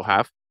influence those people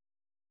have.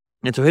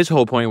 And so his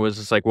whole point was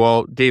just like,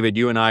 well, David,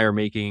 you and I are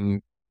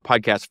making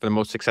podcasts for the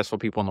most successful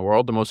people in the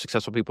world. The most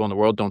successful people in the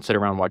world don't sit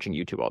around watching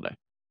YouTube all day.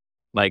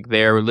 Like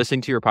they're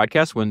listening to your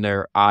podcast when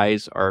their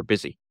eyes are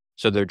busy.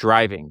 So they're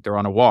driving, they're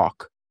on a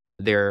walk,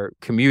 they're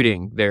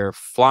commuting, they're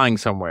flying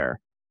somewhere,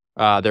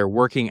 they're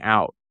working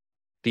out.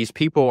 These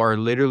people are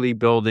literally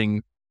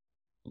building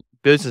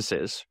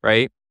businesses,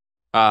 right?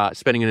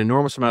 Spending an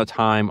enormous amount of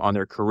time on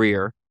their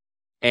career.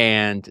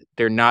 And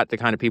they're not the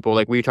kind of people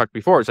like we talked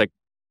before. It's like,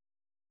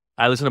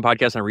 I listen to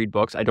podcasts and I read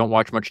books. I don't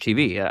watch much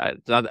TV.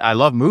 I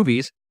love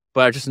movies,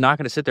 but I'm just not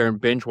going to sit there and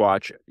binge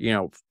watch,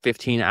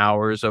 15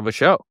 hours of a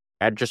show.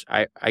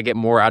 I get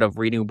more out of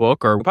reading a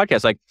book or a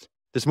podcast. Like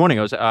this morning,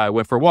 I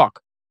went for a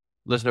walk,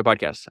 listened to a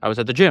podcast. I was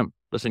at the gym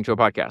listening to a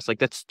podcast. Like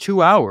that's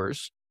 2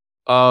 hours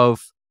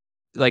of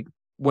like,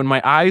 when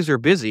my eyes are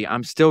busy,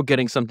 I'm still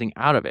getting something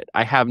out of it.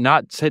 I have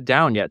not sat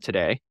down yet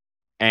today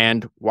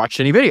and watched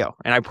any video,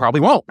 and I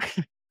probably won't.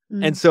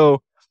 And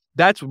so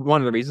that's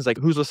one of the reasons, like,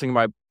 who's listening to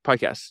my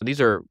podcast? These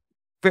are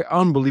very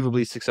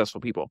unbelievably successful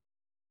people.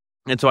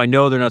 And so I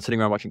know they're not sitting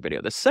around watching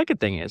video. The second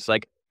thing is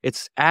like,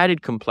 it's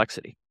added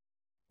complexity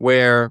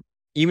where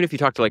even if you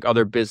talk to like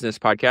other business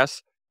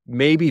podcasts,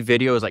 maybe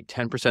video is like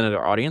 10% of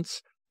their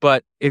audience.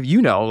 But if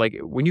like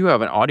when you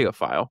have an audio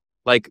file,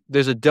 like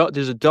there's a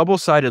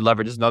double-sided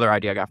leverage. This is another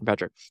idea I got from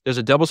Patrick. There's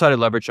a double-sided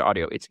leverage to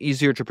audio. It's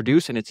easier to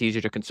produce and it's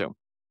easier to consume.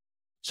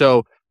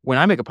 So when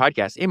I make a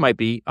podcast, it might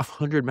be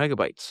 100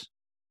 megabytes,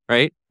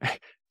 right?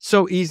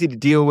 So easy to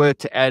deal with,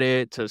 to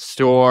edit, to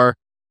store.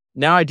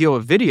 Now I deal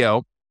with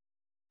video.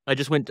 I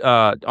just went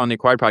on the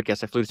Acquired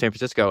podcast. I flew to San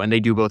Francisco and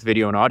they do both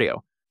video and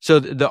audio. So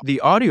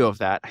the audio of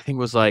that, I think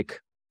was like,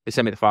 they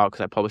sent me the file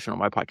because I published it on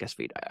my podcast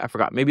feed. I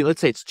forgot. Maybe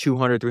let's say it's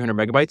 200, 300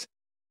 megabytes.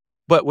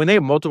 But when they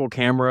have multiple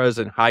cameras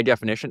and high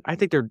definition, I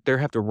think they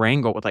have to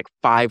wrangle with like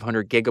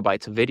 500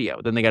 gigabytes of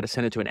video. Then they got to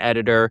send it to an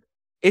editor.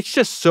 It's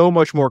just so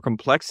much more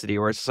complexity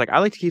where it's just like, I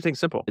like to keep things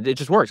simple. It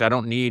just works. I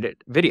don't need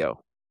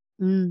video.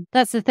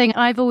 That's the thing.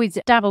 I've always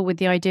dabbled with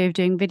the idea of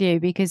doing video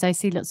because I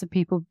see lots of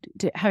people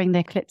having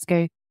their clips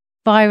go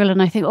viral.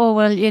 And I think, oh,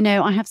 well,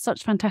 I have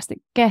such fantastic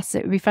guests.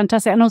 It would be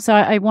fantastic. And also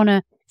I want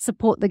to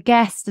support the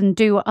guest and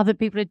do what other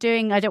people are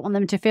doing. I don't want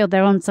them to feel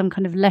they're on some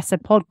kind of lesser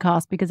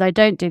podcast because I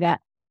don't do that.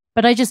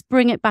 But I just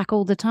bring it back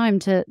all the time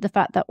to the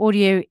fact that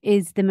audio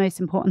is the most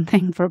important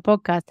thing for a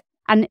podcast.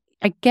 And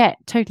I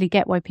totally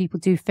get why people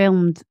do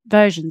filmed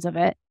versions of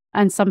it.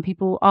 And some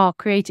people are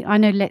creating. I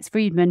know Lex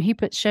Friedman, he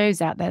puts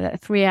shows out there that are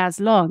 3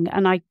 hours long.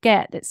 And I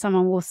get that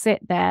someone will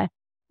sit there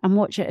and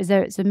watch it as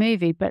though it's a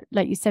movie. But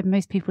like you said,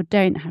 most people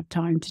don't have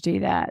time to do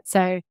that. So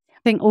I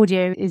think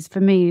audio is,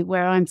 for me,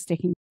 where I'm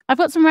sticking. I've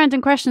got some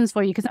random questions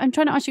for you because I'm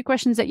trying to ask you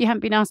questions that you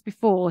haven't been asked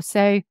before.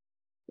 So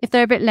if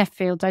they're a bit left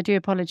field, I do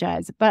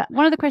apologize. But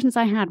one of the questions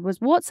I had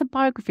was, what's a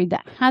biography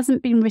that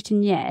hasn't been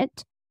written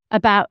yet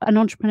about an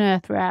entrepreneur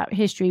throughout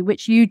history,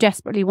 which you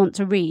desperately want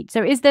to read?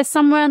 So is there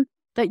someone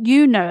that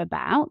you know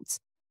about,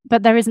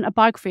 but there isn't a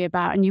biography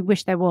about and you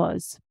wish there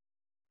was?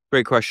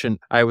 Great question.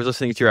 I was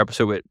listening to your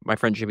episode with my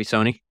friend Jimmy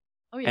Sony.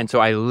 Oh, yeah. And so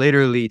I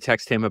literally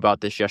texted him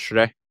about this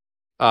yesterday.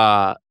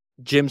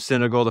 Jim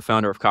Sinegal, the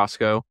founder of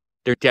Costco,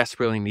 there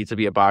desperately needs to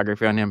be a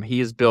biography on him. He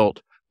has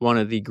built one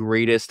of the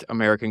greatest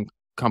American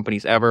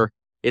companies ever.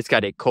 It's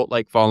got a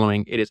cult-like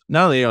following. It is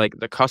not only like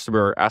the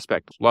customer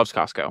aspect loves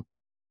Costco,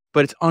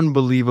 but it's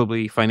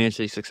unbelievably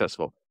financially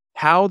successful.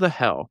 How the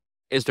hell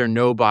is there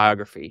no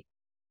biography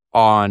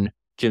on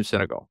Jim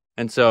Sinegal?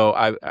 And so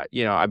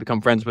I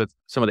become friends with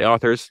some of the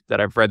authors that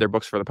I've read their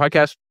books for the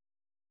podcast,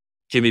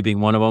 Jimmy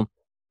being one of them.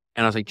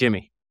 And I was like,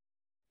 Jimmy,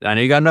 I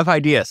know you got enough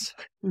ideas,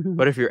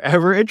 but if you're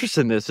ever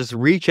interested in this, just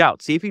reach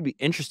out, see if he'd be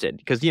interested.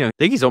 Because, I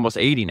think he's almost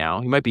 80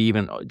 now. He might be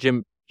even,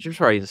 Jim's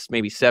probably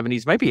maybe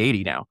 70s, might be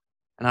 80 now.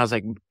 And I was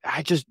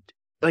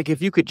like, if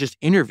you could just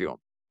interview him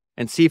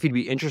and see if he'd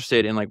be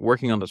interested in like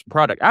working on this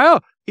product. Oh,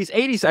 he's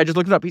 80. I just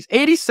looked it up. He's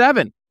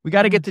 87. We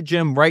got to get to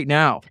Jim right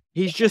now.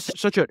 He's just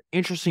such an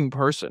interesting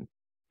person.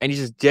 And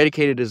he's just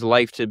dedicated his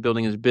life to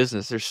building his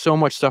business. There's so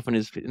much stuff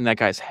in that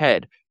guy's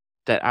head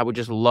that I would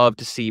just love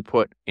to see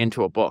put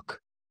into a book.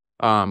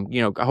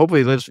 Hopefully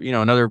he lives,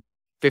 another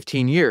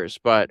 15 years,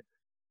 but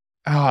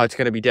it's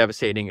going to be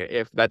devastating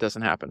if that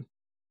doesn't happen.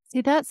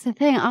 See, that's the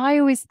thing. I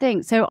always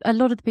think, so a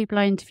lot of the people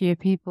I interview are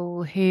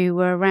people who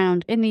were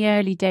around in the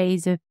early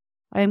days of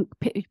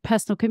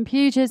personal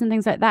computers and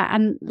things like that.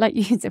 And like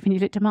you said, when you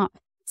looked them up,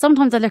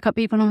 sometimes I look up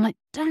people and I'm like,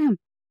 damn,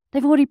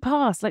 they've already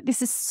passed. Like,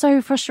 this is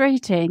so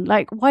frustrating.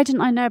 Like, why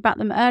didn't I know about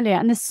them earlier?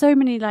 And there's so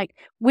many like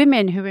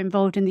women who are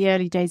involved in the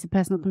early days of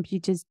personal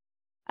computers,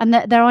 and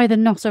they're either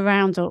not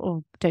around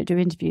or don't do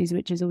interviews,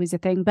 which is always a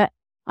thing. But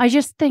I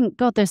just think,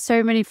 God, there's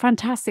so many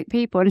fantastic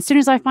people. And as soon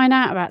as I find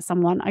out about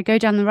someone, I go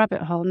down the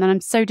rabbit hole, and then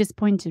I'm so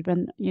disappointed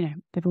when,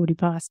 they've already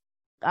passed.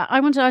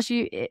 I want to ask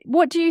you,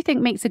 what do you think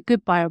makes a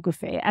good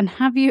biography? And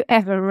have you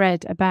ever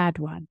read a bad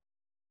one?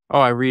 Oh,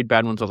 I read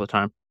bad ones all the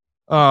time.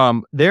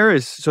 So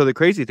the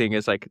crazy thing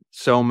is like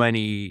so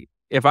many,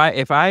 if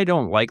I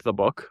don't like the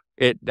book,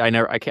 I'm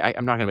not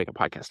going to make a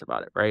podcast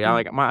about it. Right.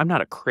 I'm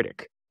not a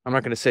critic. I'm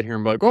not going to sit here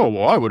and be like, oh,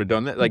 well, I would have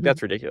done that. Like,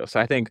 that's ridiculous.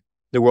 I think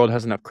the world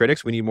has enough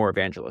critics. We need more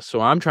evangelists.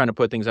 So I'm trying to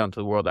put things out into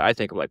the world that I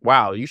think of like,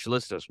 wow, you should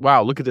listen to this.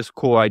 Wow, look at this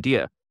cool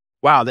idea.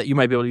 Wow, that you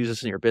might be able to use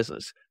this in your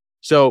business.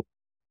 So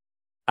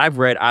I've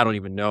read, I don't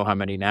even know how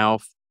many now,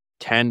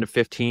 10 to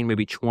 15,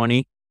 maybe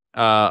 20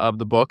 of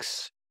the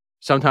books.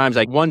 Sometimes,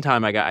 like one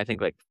time I got, I think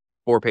like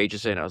 4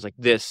 pages in, I was like,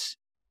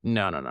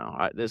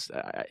 no.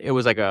 It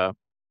was like a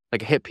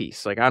hit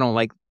piece. Like, I don't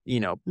like,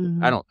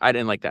 I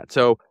didn't like that.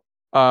 So,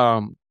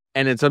 and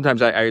then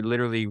sometimes I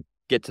literally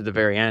get to the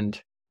very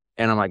end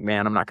and I'm like,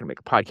 man, I'm not going to make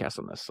a podcast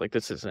on this. Like,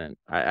 this isn't,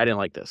 I didn't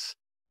like this.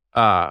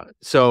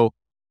 So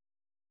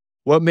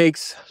let me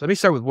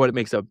start with what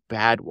makes a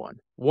bad one.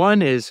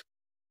 One is,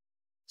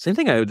 same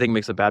thing I would think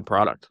makes a bad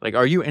product. Like,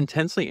 are you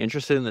intensely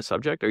interested in the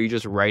subject? Or are you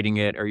just writing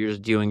it, or you're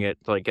just doing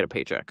it to like get a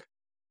paycheck?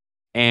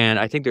 And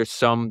I think there's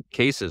some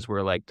cases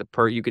where like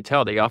you could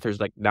tell the author's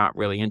like not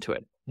really into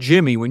it.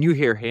 Jimmy, when you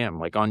hear him,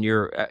 like on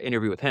your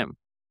interview with him,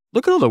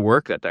 look at all the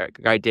work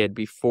that guy did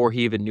before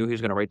he even knew he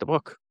was going to write the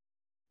book.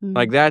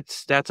 Like,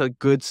 that's a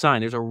good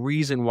sign. There's a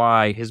reason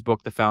why his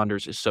book, The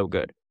Founders, is so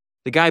good.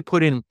 The guy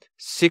put in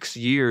 6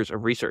 years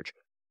of research.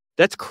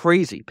 That's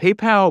crazy.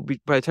 PayPal,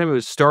 by the time it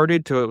was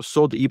started to it was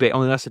sold to eBay,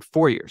 only lasted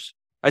 4 years.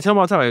 I tell him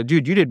all the time,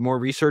 dude, you did more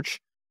research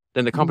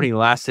than the company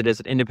lasted as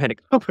an independent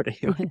company.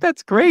 Like,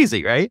 that's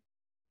crazy, right?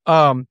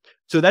 So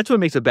that's what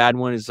makes a bad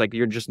one, is like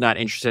you're just not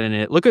interested in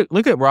it. Look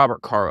at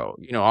Robert Caro,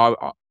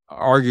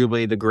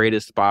 arguably the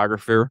greatest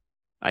biographer.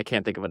 I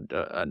can't think of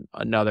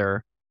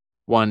another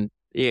one.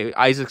 Yeah,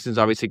 Isaacson's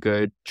obviously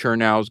good.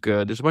 Chernow's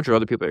good. There's a bunch of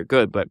other people that are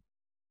good, but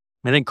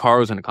I think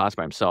Caro's in a class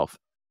by himself.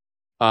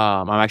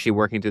 I'm actually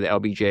working through the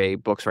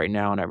LBJ books right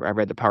now, and I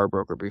read The Power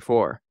Broker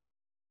before.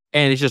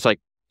 And he's just like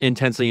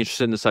intensely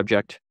interested in the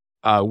subject,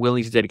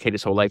 willing to dedicate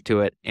his whole life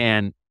to it.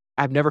 And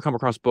I've never come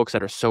across books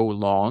that are so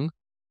long,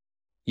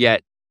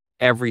 yet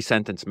every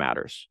sentence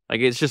matters.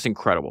 Like, it's just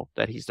incredible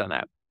that he's done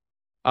that.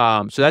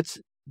 So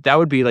that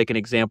would be like an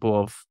example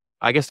of,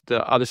 I guess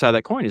the other side of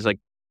that coin is like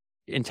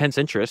intense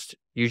interest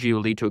usually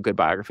will lead to a good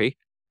biography,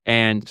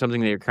 and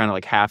something that you're kind of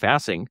like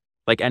half-assing,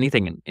 like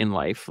anything in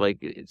life, like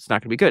it's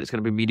not going to be good. It's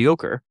going to be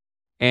mediocre.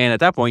 And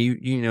at that point,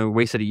 you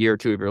wasted a year or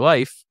two of your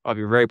life, of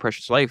your very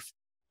precious life,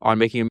 on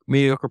making a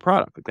mediocre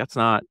product. Like, that's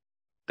not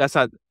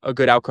a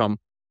good outcome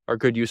or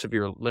good use of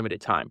your limited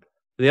time.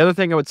 The other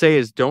thing I would say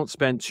is don't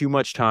spend too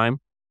much time.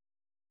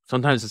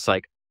 Sometimes it's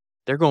like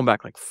they're going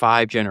back like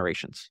 5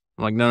 generations.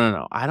 I'm like,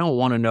 no. I don't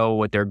want to know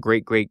what their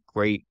great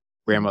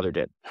grandmother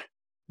did.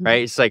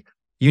 Right? It's like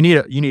you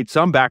need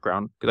some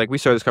background. Like, we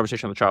started this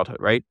conversation on the childhood,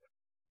 right?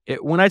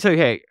 When I tell you,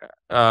 hey,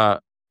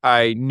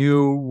 I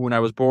knew when I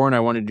was born I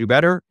wanted to do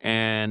better,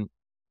 and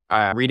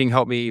reading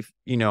helped me,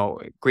 a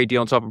great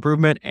deal in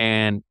self-improvement,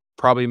 and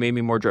probably made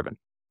me more driven.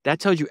 That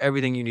tells you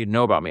everything you need to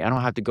know about me. I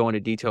don't have to go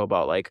into detail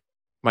about like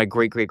my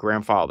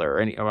great-great-grandfather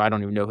or I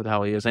don't even know who the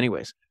hell he is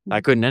anyways.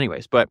 I couldn't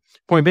anyways. But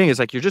point being is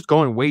like, you're just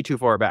going way too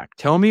far back.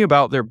 Tell me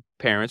about their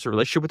parents, or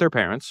relationship with their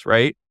parents,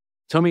 right?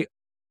 Tell me,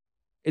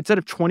 instead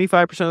of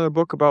 25% of the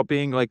book about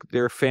being like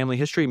their family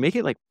history, make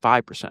it like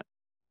 5%.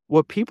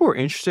 What people are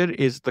interested in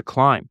is the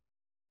climb.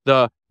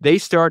 They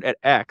start at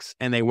X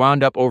and they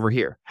wound up over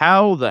here.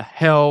 How the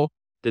hell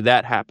did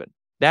that happen?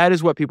 That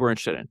is what people are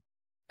interested in.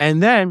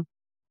 And then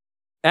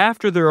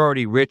after they're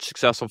already rich,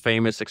 successful,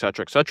 famous, et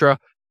cetera,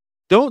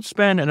 don't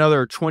spend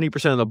another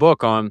 20% of the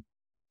book on,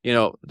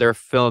 their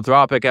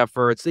philanthropic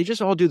efforts. They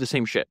just all do the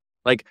same shit.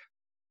 Like,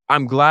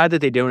 I'm glad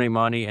that they donate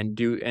money and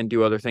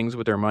do other things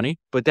with their money,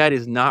 but that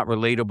is not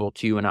relatable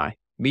to you and I.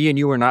 Me and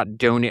you are not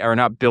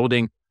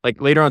building. Like,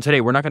 later on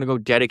today, we're not going to go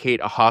dedicate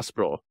a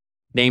hospital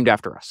named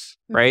after us,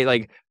 right?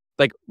 Like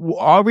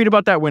I'll read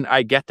about that when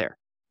I get there.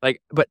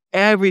 Like, but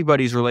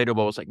everybody's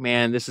relatable. It's like,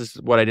 man, this is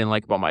what I didn't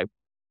like about my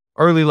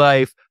early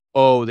life.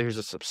 oh, there's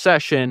this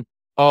obsession.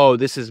 Oh,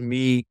 this is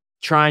me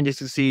trying to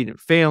succeed and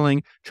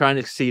failing, trying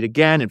to succeed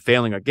again and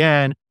failing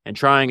again, and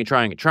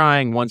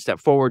trying, one step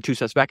forward, two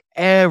steps back.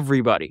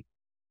 Everybody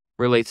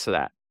relates to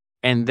that.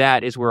 And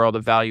that is where all the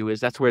value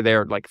is. That's where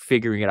they're like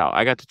figuring it out.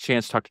 I got the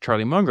chance to talk to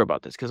Charlie Munger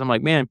about this because I'm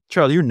like, man,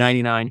 Charlie, you're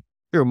 99.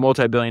 You're a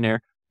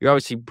multi-billionaire. You're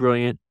obviously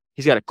brilliant.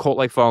 He's got a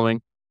cult-like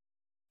following.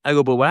 I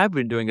go, but what I've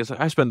been doing is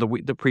I spent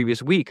the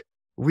previous week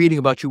reading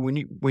about you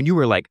when you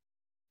were like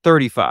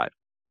 35,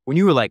 when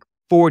you were like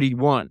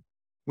 41,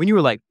 when you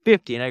were like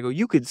 50. And I go,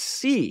 you could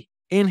see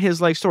in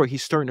his life story,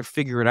 he's starting to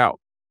figure it out.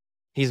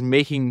 He's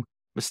making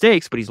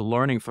mistakes, but he's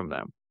learning from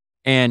them.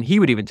 And he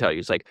would even tell you,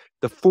 it's like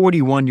the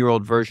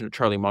 41-year-old version of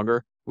Charlie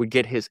Munger would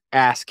get his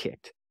ass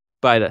kicked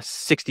by the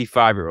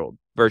 65-year-old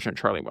version of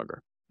Charlie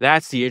Munger.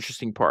 That's the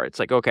interesting part. It's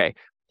like, okay,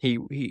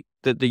 the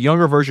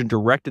younger version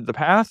directed the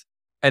path,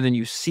 and then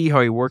you see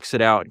how he works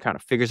it out and kind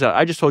of figures out.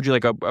 I just told you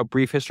like a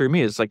brief history of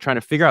me. It's like trying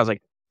to figure out, I was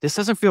like, this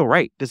doesn't feel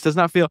right. This does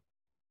not feel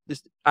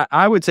this.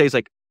 I would say it's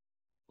like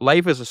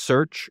life is a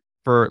search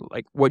for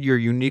like what you're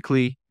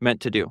uniquely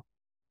meant to do,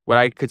 what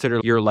I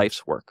consider your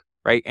life's work.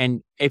 Right.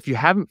 And if you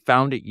haven't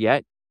found it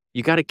yet,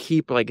 you got to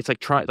keep like, it's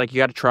like you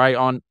got to try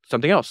on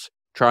something else,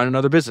 try on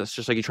another business,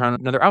 just like you try on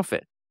another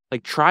outfit,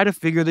 like try to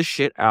figure this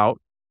shit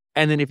out.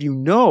 And then if you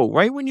know,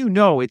 right when you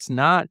know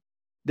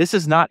this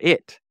is not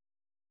it,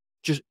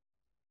 just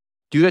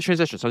do that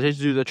transition. Sometimes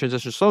you do that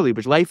transition slowly,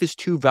 but life is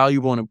too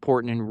valuable and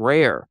important and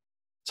rare.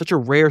 Such a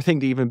rare thing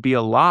to even be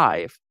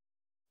alive,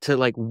 to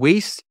like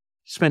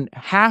spend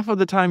half of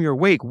the time you're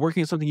awake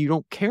working on something you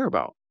don't care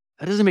about.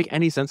 That doesn't make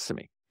any sense to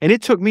me. And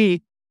it took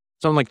me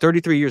something like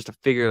 33 years to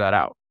figure that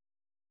out.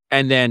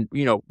 And then,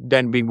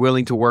 then being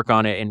willing to work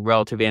on it in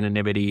relative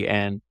anonymity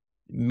and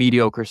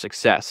mediocre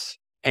success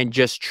and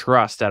just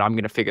trust that I'm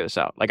going to figure this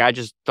out. Like I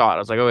just thought, I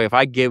was like, okay, if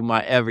I give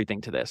my everything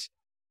to this,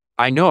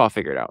 I know I'll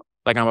figure it out.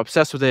 Like I'm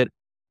obsessed with it.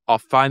 I'll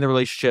find the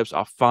relationships.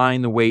 I'll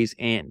find the ways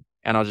in,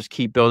 and I'll just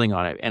keep building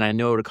on it. And I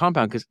know it'll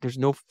compound because there's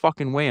no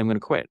fucking way I'm going to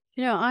quit.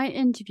 I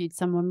interviewed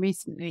someone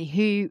recently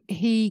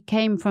he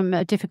came from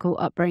a difficult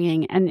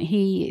upbringing, and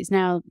he is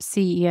now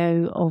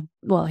CEO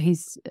of,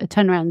 he's a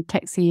turnaround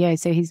tech CEO.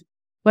 So he's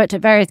worked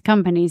at various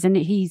companies and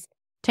he's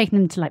taken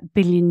them to like €1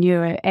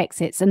 billion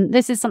exits. And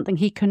this is something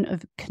he couldn't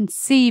have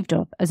conceived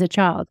of as a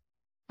child.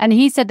 And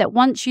he said that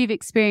once you've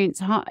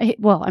experienced,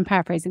 I'm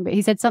paraphrasing, but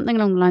he said something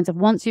along the lines of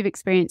once you've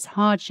experienced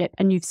hardship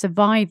and you've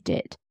survived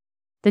it,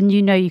 then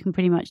you can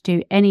pretty much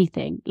do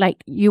anything.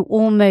 Like you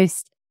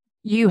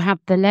have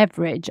the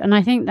leverage. And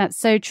I think that's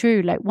so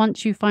true. Like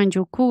once you find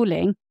your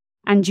calling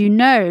and you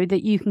know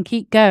that you can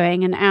keep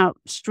going and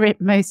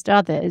outstrip most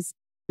others,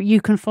 you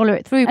can follow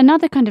it through.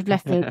 Another kind of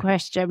left field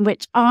question,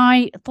 which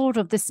I thought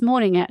of this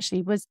morning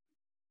actually, was,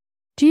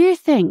 do you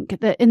think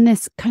that in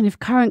this kind of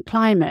current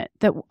climate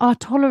that our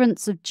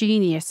tolerance of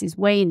genius is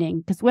waning?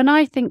 Because when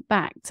I think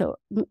back to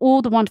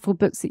all the wonderful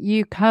books that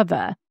you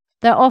cover,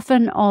 they're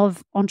often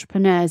of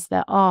entrepreneurs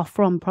that are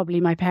from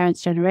probably my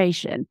parents'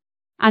 generation.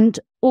 And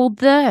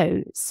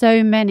although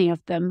so many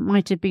of them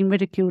might have been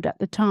ridiculed at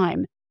the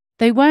time,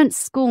 they weren't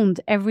scorned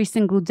every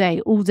single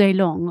day, all day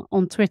long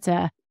on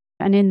Twitter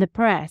and in the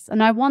press.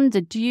 And I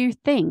wondered, do you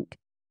think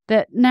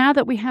that now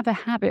that we have a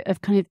habit of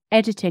kind of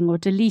editing or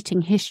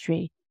deleting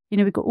history,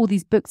 we've got all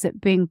these books that are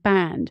being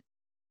banned,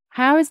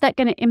 how is that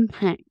going to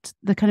impact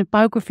the kind of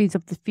biographies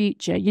of the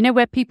future?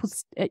 Where people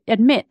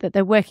admit that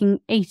they're working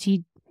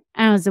 80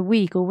 hours a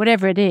week or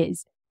whatever it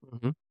is.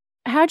 Mm-hmm.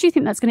 How do you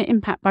think that's going to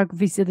impact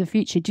biographies of the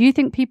future? Do you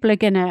think people are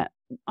going to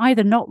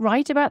either not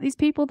write about these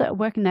people that are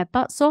working their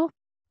butts off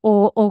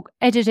or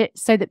edit it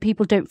so that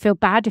people don't feel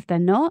bad if they're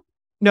not?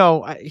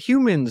 No,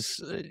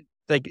 humans,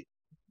 like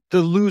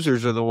the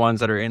losers are the ones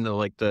that are in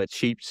the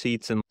cheap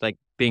seats and like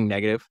being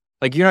negative.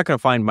 Like you're not going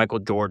to find Michael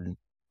Jordan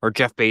or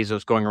Jeff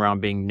Bezos going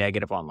around being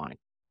negative online,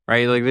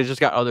 right? Like they just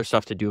got other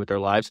stuff to do with their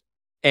lives,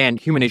 and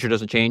human nature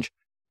doesn't change.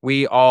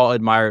 We all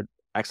admire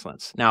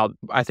excellence. Now,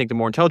 I think the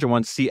more intelligent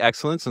ones see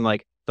excellence and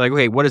like,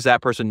 okay, what does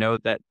that person know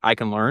that I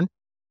can learn?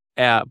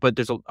 But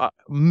there's a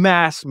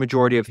mass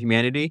majority of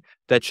humanity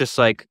that's just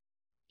like,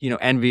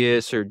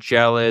 envious or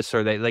jealous,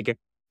 or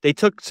they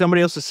took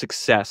somebody else's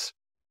success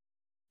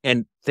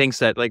and thinks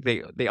that like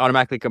they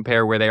automatically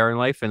compare where they are in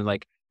life, and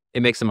like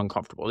it makes them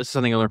uncomfortable. This is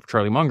something I learned from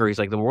Charlie Munger. He's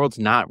like, the world's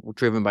not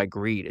driven by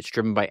greed. It's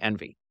driven by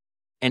envy.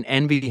 And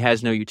envy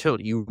has no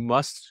utility.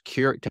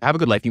 To have a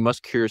good life, you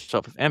must cure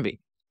yourself of envy.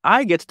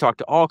 I get to talk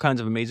to all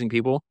kinds of amazing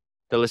people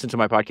that listen to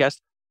my podcast.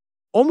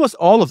 Almost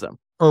all of them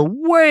are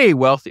way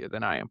wealthier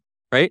than I am,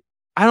 right?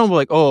 I don't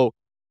like,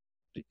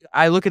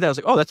 I look at that, I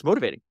was like, that's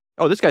motivating.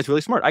 Oh, this guy's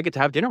really smart. I get to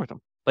have dinner with him.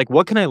 Like,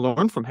 what can I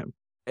learn from him?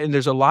 And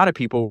there's a lot of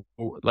people,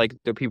 like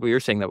the people you're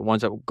saying, that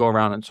ones that go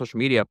around on social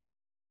media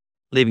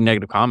leaving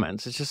negative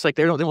comments. It's just like,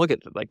 they don't look at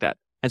it like that.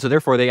 And so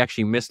therefore they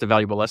actually miss the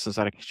valuable lessons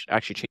that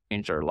actually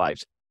change their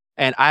lives.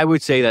 And I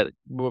would say that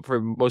for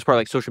the most part,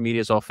 like social media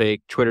is all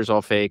fake. Twitter's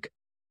all fake.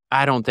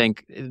 I don't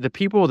think the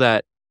people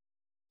that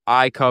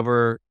I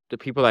cover, the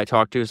people that I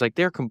talk to, is like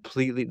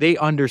they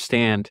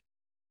understand.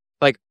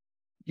 Like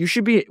you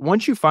should be,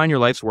 once you find your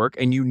life's work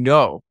and you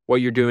know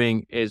what you're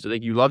doing is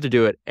like, you love to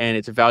do it and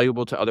it's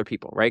valuable to other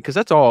people, right? Because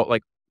that's all,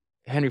 like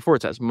Henry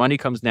Ford says, money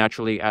comes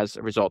naturally as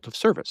a result of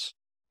service.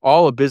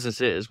 All a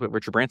business is, what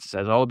Richard Branson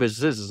says, all a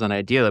business is an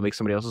idea that makes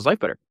somebody else's life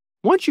better.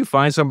 Once you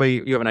find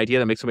somebody, you have an idea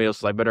that makes somebody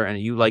else's life better and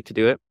you like to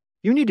do it,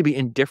 you need to be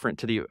indifferent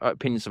to the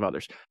opinions of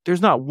others.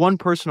 There's not one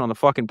person on the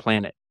fucking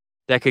planet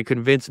that could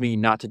convince me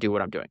not to do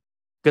what I'm doing,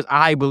 because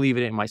I believe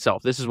in it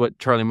myself. This is what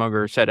Charlie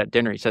Munger said at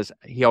dinner. He says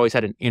he always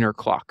had an inner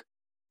clock.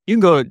 You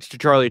can go to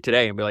Charlie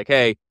today and be like,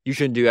 hey, you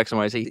shouldn't do X and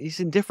Y, Z. He's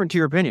indifferent to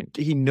your opinion.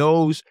 He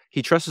knows,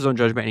 he trusts his own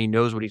judgment and he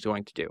knows what he's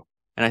going to do.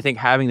 And I think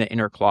having that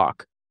inner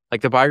clock,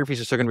 like the biographies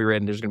are still going to be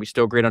written. There's going to be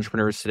still great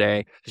entrepreneurs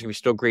today. There's going to be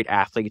still great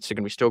athletes. There's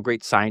going to be still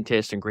great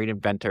scientists and great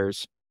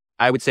inventors.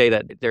 I would say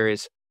that there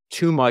is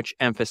too much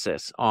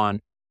emphasis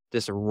on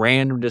this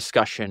random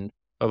discussion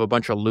of a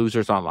bunch of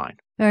losers online.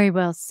 Very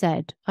well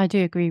said. I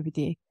do agree with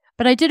you.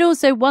 But I did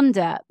also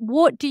wonder,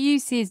 what do you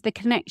see as the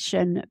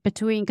connection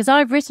between, because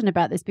I've written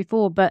about this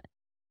before, but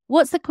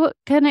what's the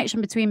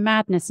connection between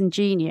madness and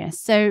genius?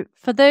 So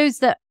for those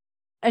that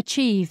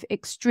achieve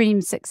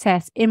extreme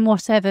success in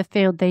whatever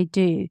field they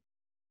do,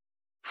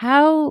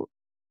 how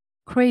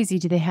crazy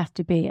do they have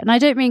to be? And I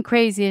don't mean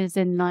crazy as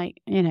in like,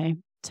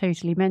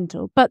 totally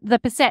mental, but the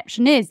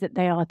perception is that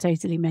they are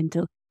totally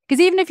mental.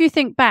 Because even if you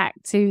think back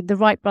to the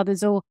Wright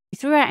brothers or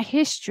throughout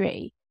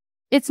history,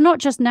 it's not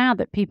just now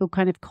that people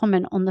kind of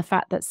comment on the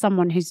fact that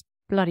someone who's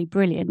bloody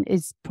brilliant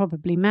is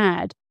probably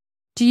mad.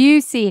 Do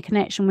you see a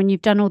connection when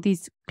you've done all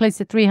these close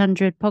to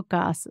 300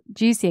 podcasts?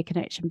 Do you see a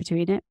connection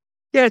between it?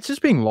 Yeah, it's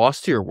just being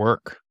lost to your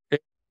work.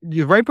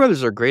 The Wright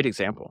brothers are a great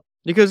example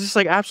because it's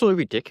like absolutely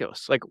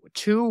ridiculous. Like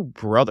two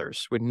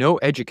brothers with no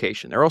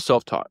education, they're all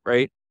self-taught,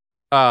 right?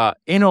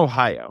 In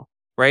Ohio,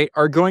 right,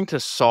 are going to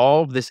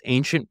solve this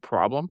ancient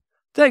problem.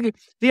 The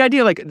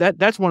idea like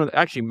that's one of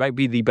actually might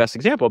be the best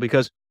example,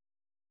 because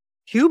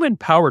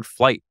human-powered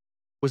flight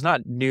was not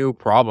a new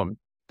problem,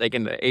 like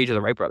in the age of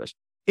the Wright brothers.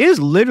 It is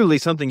literally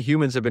something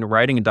humans have been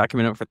writing and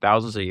documenting for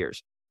thousands of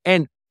years.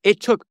 And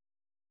it took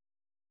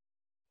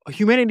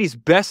humanity's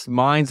best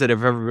minds that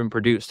have ever been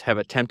produced have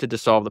attempted to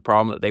solve the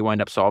problem that they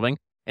wind up solving,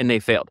 and they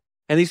failed.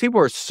 And these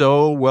people are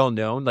so well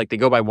known, like they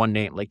go by one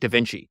name, like Da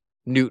Vinci,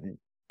 Newton,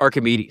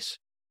 Archimedes.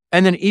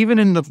 And then even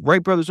in the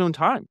Wright brothers' own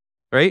time,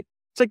 right?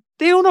 It's like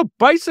they own a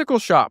bicycle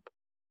shop,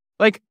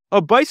 like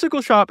a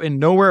bicycle shop in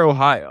nowhere,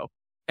 Ohio.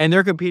 And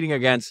they're competing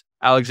against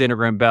Alexander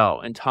Graham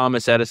Bell and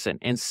Thomas Edison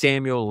and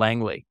Samuel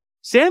Langley.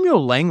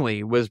 Samuel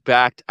Langley was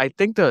backed, I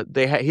think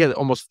he had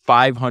almost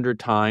 500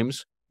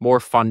 times more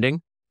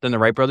funding than the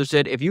Wright brothers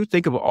did. If you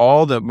think of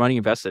all the money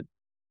invested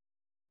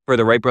for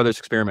the Wright brothers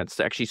experiments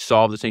to actually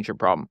solve this ancient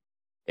problem,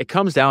 it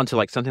comes down to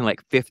like something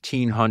like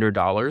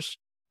 $1,500.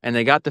 And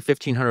they got the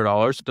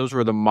 $1,500. Those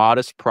were the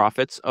modest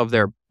profits of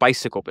their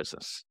bicycle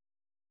business.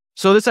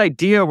 So this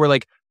idea where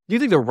like, do you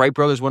think the Wright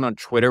brothers would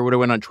have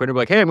went on Twitter,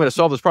 like, hey, I'm going to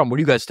solve this problem. What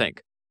do you guys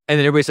think? And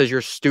then everybody says,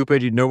 you're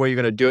stupid. You know way you're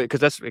going to do it.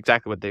 Because that's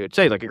exactly what they would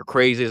say. Like, you're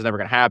crazy. It's never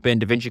going to happen.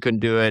 Da Vinci couldn't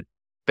do it.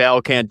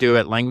 Bell can't do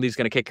it. Langley's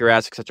going to kick your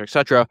ass, et cetera, et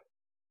cetera.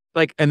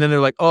 Like, and then they're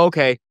like, oh,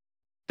 okay.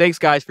 Thanks,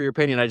 guys, for your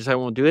opinion. I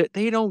won't do it.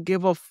 They don't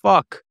give a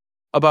fuck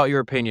about your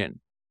opinion.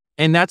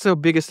 And that's the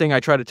biggest thing I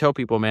try to tell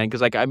people, man.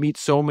 Because like I meet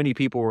so many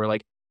people where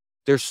like,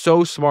 they're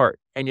so smart,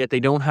 and yet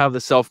they don't have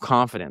the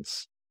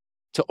self-confidence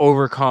to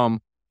overcome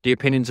the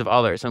opinions of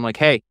others. I'm like,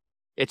 hey,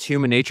 it's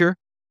human nature.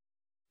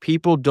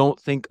 People don't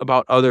think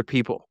about other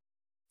people.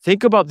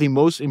 Think about the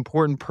most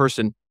important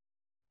person.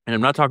 And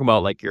I'm not talking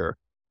about like your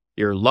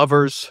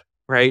lovers,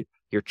 right?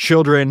 Your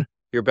children,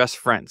 your best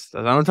friends.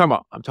 That's not what I'm talking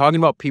about. I'm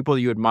talking about people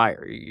that you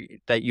admire,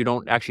 that you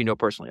don't actually know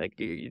personally. Like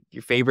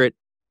your favorite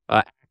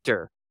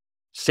actor,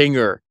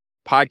 singer,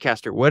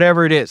 podcaster,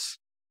 whatever it is.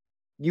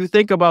 You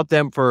think about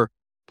them for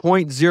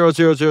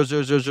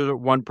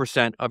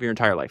 0.0000001% of your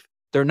entire life.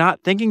 They're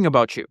not thinking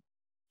about you.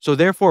 So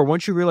therefore,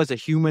 once you realize that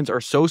humans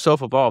are so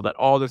self-evolved that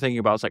all they're thinking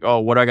about is like, oh,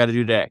 what do I got to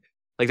do today?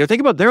 Like they're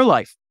thinking about their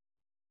life.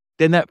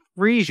 Then that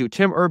frees you.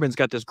 Tim Urban's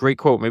got this great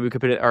quote. Maybe we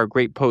could put it, or a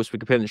great post. We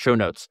could put it in the show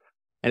notes.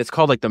 And it's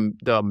called like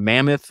the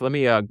mammoth. Let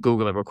me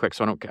Google it real quick.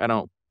 So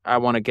I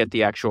want to get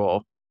the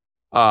actual,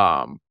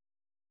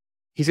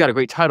 he's got a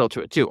great title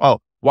to it too. Oh,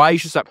 why you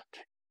should stop.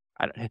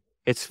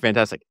 It's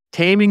fantastic.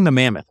 Taming the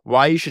Mammoth.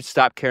 Why you should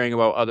stop caring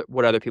about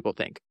what other people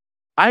think.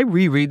 I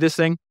reread this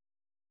thing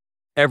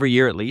every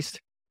year at least.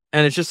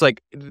 And it's just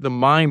like the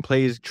mind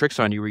plays tricks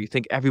on you where you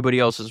think everybody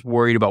else is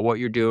worried about what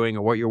you're doing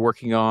or what you're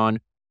working on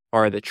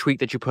or the tweet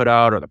that you put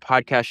out or the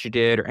podcast you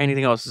did or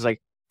anything else. It's like,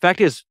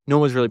 fact is, no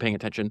one's really paying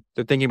attention.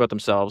 They're thinking about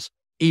themselves.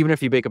 Even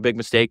if you make a big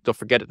mistake, they'll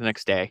forget it the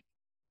next day.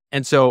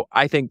 And so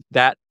I think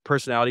that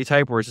personality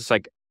type where it's just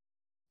like,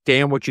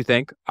 damn what you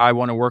think. I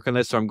want to work on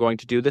this, so I'm going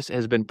to do this. It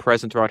has been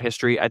present throughout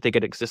history. I think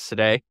it exists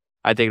today.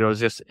 I think it'll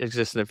exist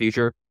in the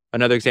future.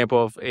 Another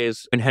example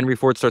is when Henry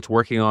Ford starts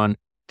working on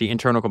the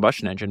internal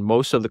combustion engine.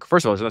 First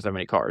of all, there's not that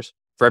many cars.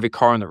 For every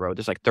car on the road,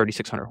 there's like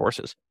 3,600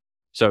 horses.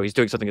 So he's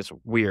doing something that's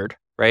weird,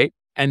 right?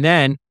 And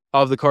then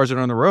of the cars that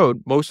are on the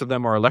road, most of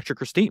them are electric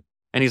or steam.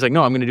 And he's like,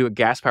 no, I'm going to do a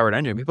gas-powered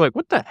engine. People are like,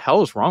 what the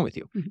hell is wrong with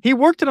you? He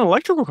worked in an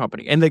electrical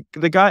company. And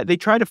the guy, they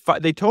tried to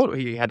fight, they told him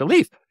he had to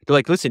leave. They're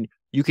like, listen,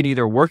 you can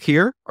either work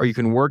here or you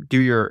can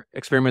do your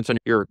experiments on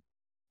your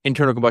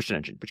internal combustion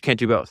engine, but you can't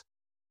do both.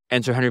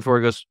 And so Henry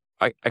Ford goes,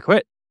 I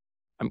quit.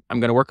 I'm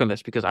going to work on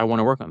this because I want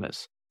to work on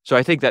this. So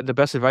I think that the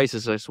best advice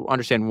is to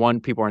understand, one,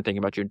 people aren't thinking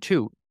about you. And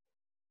two,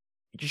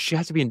 you just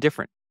have to be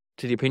indifferent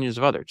to the opinions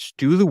of others.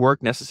 Do the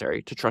work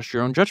necessary to trust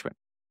your own judgment.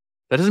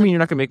 That doesn't mean you're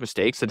not going to make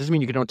mistakes. That doesn't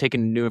mean you don't take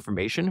in new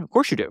information. Of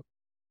course you do.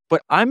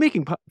 But I'm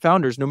making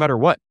founders no matter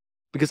what,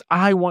 because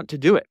I want to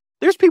do it.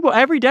 There's people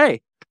every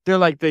day. They're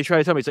like, they try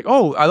to tell me, it's like,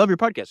 oh, I love your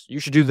podcast. You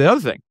should do the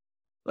other thing.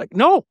 Like,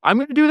 no, I'm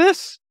going to do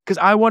this because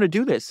I want to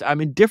do this. I'm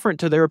indifferent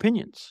to their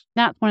opinions.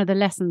 That's one of the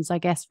lessons, I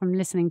guess, from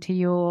listening to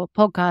your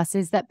podcast,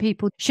 is that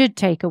people should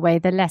take away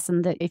the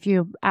lesson that if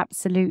you're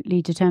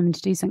absolutely determined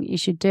to do something, you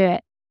should do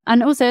it.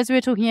 And also, as we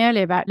were talking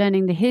earlier about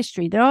learning the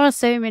history, there are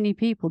so many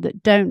people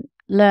that don't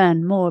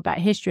learn more about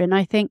history. And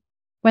I think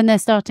when they're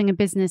starting a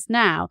business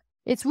now,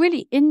 it's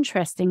really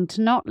interesting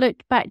to not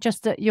look back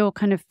just at your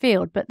kind of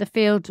field, but the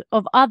field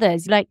of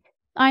others. Like,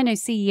 I know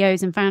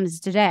CEOs and founders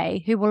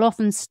today who will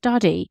often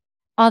study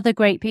other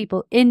great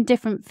people in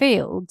different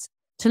fields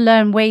to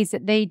learn ways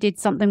that they did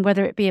something,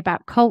 whether it be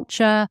about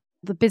culture,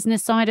 the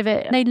business side of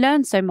it. And they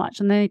learn so much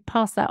and they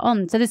pass that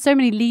on. So there's so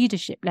many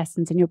leadership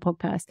lessons in your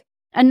podcast.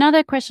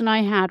 Another question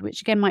I had,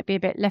 which again might be a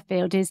bit left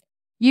field, is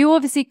you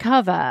obviously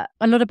cover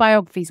a lot of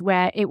biographies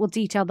where it will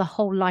detail the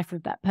whole life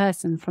of that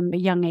person from a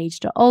young age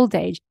to old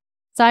age.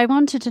 So I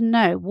wanted to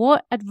know,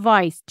 what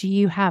advice do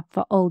you have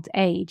for old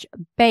age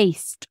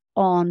based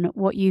on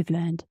what you've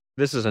learned?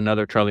 This is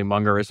another Charlie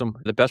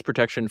Mungerism. The best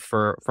protection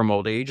from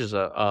old age is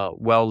a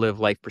well-lived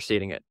life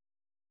preceding it.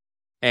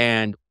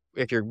 And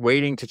if you're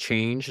waiting to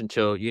change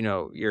until,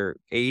 you're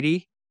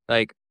 80,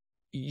 like,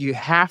 you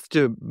have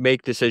to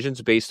make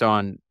decisions based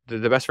on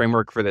the best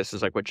framework for this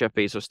is like what Jeff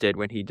Bezos did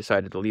when he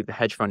decided to leave the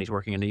hedge fund he's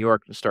working in New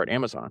York and start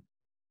Amazon.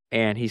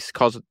 And he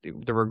calls it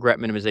the regret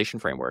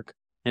minimization framework.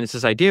 And it's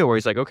this idea where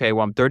he's like, okay,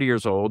 well, I'm 30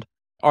 years old,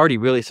 already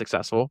really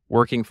successful,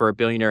 working for a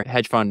billionaire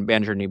hedge fund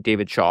manager named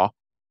David Shaw.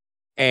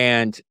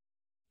 And,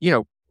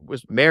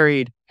 was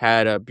married,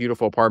 had a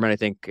beautiful apartment, I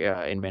think,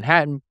 in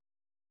Manhattan,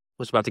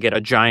 was about to get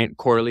a giant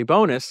quarterly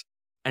bonus.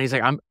 And he's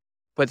like,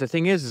 but the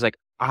thing is like,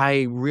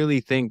 I really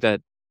think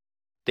that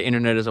the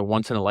internet is a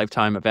once in a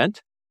lifetime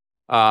event.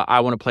 I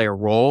want to play a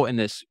role in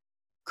this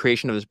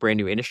creation of this brand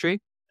new industry.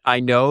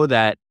 I know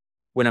that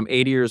when I'm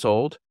 80 years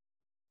old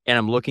and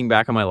I'm looking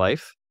back on my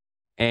life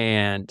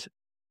and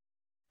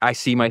I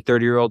see my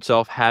 30-year-old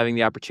self having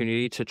the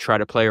opportunity to try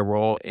to play a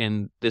role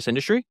in this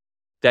industry,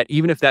 that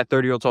even if that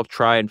 30-year-old self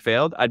tried and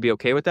failed, I'd be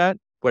okay with that.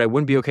 What I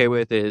wouldn't be okay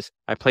with is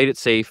I played it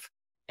safe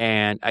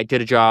and I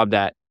did a job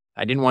that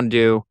I didn't want to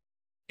do.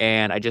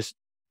 And I just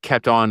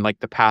kept on like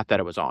the path that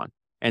it was on.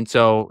 And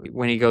so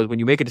when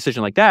you make a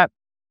decision like that,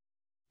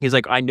 he's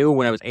like, I knew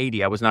when I was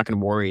 80, I was not going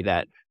to worry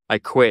that I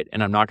quit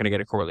and I'm not going to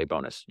get a quarterly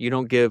bonus. You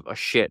don't give a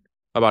shit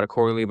about a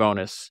quarterly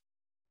bonus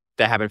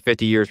that happened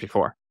 50 years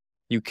before.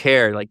 You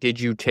care, like, did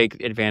you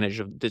take advantage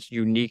of this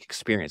unique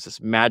experience, this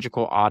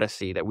magical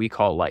odyssey that we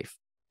call life?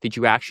 Did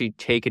you actually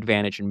take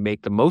advantage and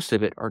make the most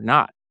of it or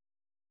not?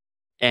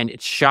 And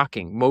it's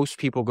shocking. Most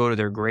people go to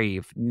their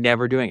grave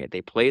never doing it.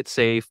 They play it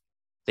safe.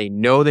 They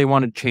know they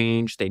want to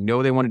change. They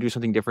know they want to do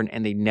something different,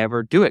 and they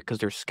never do it because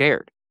they're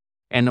scared.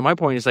 And my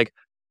point is like,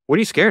 what are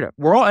you scared of?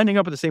 We're all ending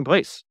up at the same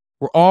place.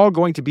 We're all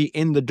going to be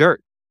in the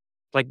dirt.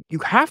 Like, you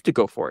have to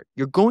go for it.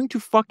 You're going to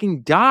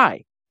fucking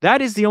die.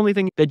 That is the only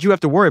thing that you have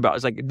to worry about.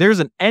 It's like, there's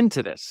an end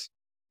to this.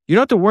 You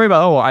don't have to worry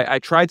about, I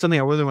tried something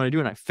I really want to do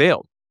and I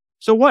failed.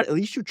 So what? At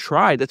least you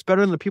tried. That's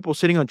better than the people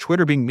sitting on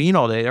Twitter being mean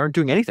all day. They aren't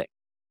doing anything.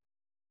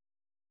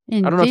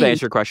 Indeed. I don't know if that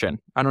answered your question.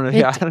 I don't know.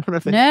 I don't know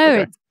if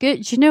it's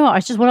good. Do you know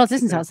what? While I was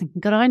listening to it, I was thinking,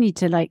 God, I need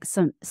to like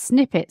some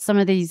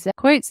of these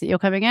quotes that you're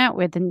coming out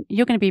with, and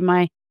you're going to be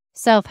my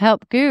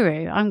self-help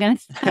guru. I'm going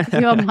to have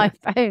you on my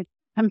phone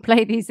and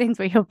play these things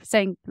where you're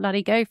saying,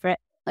 bloody go for it.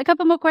 A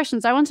couple more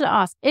questions I wanted to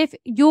ask. If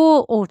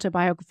your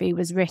autobiography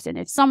was written,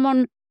 if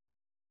someone,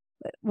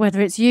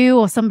 whether it's you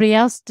or somebody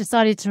else,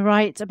 decided to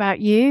write about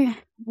you,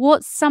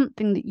 what's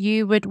something that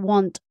you would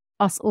want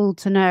us all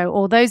to know,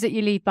 or those that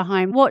you leave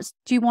behind? What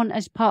do you want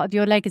as part of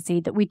your legacy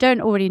that we don't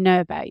already know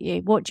about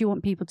you? What do you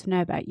want people to know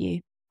about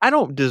you? I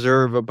don't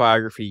deserve a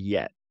biography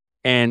yet.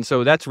 And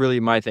so that's really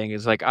my thing,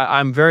 is like,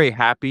 I'm very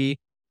happy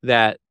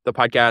that the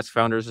podcast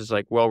Founders is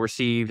like well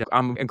received.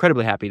 I'm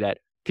incredibly happy that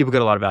people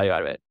get a lot of value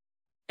out of it.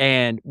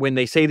 And when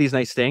they say these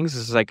nice things,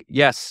 it's like,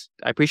 yes,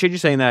 I appreciate you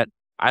saying that.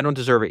 I don't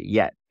deserve it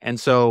yet. And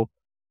so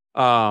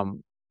I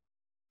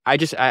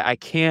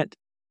can't,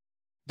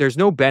 there's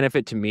no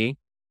benefit to me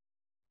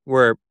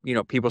where,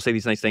 people say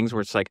these nice things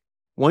where it's like,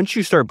 once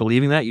you start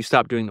believing that, you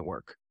stop doing the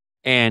work.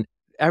 And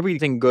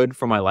everything good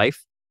from my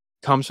life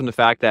comes from the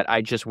fact that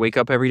I just wake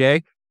up every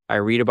day, I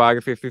read a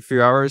biography for a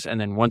few hours,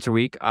 and then once a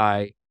week,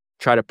 I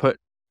try to put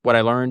what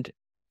I learned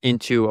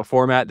into a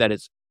format that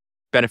is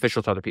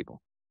beneficial to other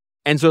people.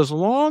 And so as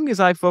long as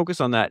I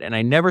focus on that and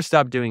I never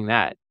stop doing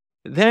that,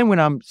 then when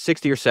I'm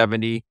 60 or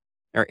 70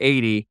 or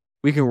 80,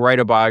 we can write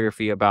a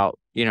biography about,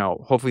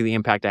 hopefully the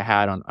impact I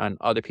had on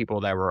other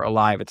people that were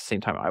alive at the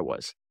same time I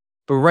was.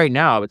 But right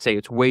now, I would say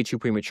it's way too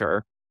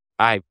premature.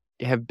 I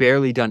have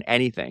barely done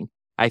anything.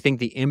 I think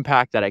the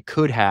impact that I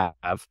could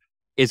have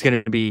is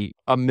going to be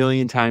a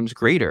million times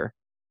greater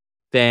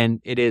than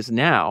it is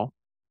now.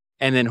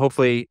 And then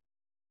hopefully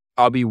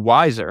I'll be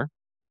wiser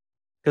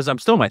because I'm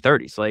still in my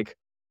 30s. Like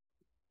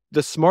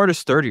the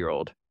smartest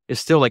 30-year-old is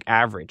still like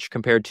average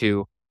compared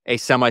to a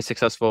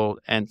semi-successful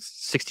and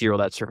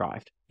 60-year-old that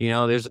survived.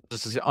 There's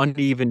this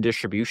uneven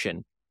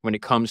distribution when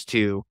it comes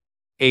to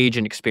age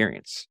and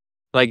experience.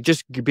 Like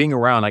just being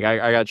around, like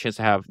I got a chance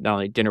to have not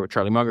only dinner with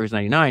Charlie Munger, who's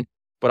 99,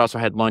 but also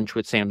had lunch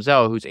with Sam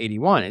Zell, who's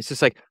 81. It's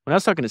just like when I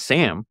was talking to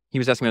Sam, he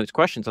was asking me all these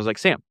questions. I was like,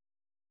 Sam,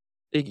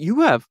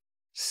 you have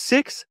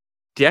 6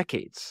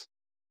 decades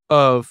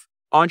of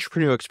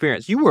entrepreneurial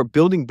experience. You were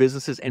building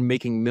businesses and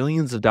making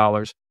millions of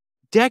dollars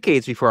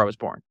decades before I was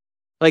born.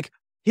 Like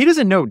he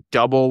doesn't know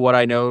double what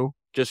I know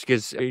just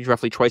because he's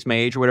roughly twice my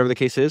age or whatever the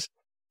case is.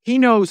 He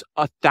knows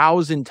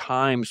 1,000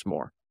 times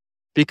more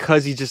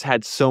because he just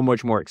had so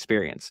much more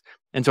experience.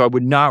 And so I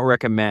would not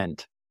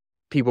recommend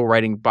people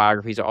writing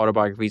biographies or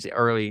autobiographies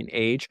early in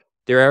age.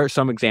 There are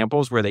some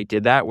examples where they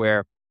did that,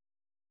 where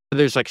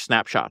there's like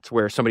snapshots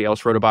where somebody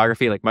else wrote a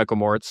biography, like Michael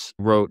Moritz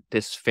wrote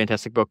this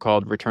fantastic book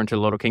called Return to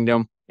the Little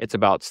Kingdom. It's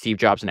about Steve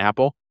Jobs and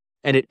Apple.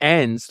 And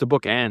the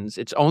book ends,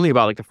 it's only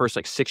about like the first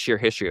like 6-year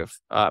history of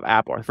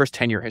Apple, or the first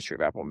 10-year history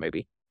of Apple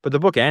maybe. But the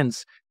book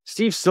ends,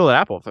 Steve's still at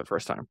Apple for the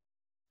first time.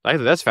 I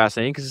think that's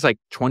fascinating because it's like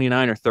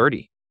 29 or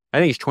 30. I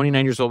think he's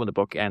 29 years old when the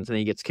book ends, and then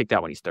he gets kicked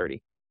out when he's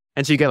 30.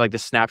 And so you get like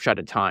this snapshot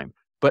in time.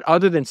 But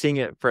other than seeing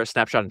it for a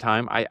snapshot in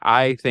time,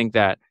 I think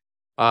that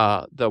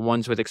the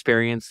ones with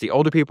experience, the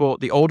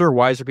older,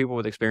 wiser people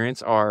with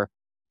experience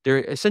they're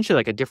essentially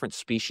like a different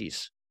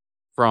species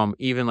from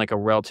even like a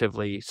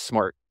relatively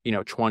smart,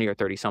 20 or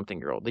 30 something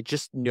year old. They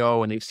just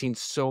know, and they've seen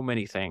so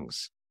many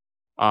things.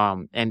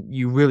 And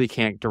you really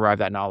can't derive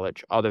that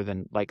knowledge other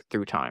than like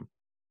through time.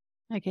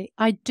 Okay,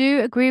 I do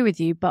agree with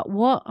you, but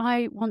what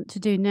I want to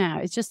do now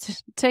is just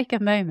to take a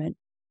moment,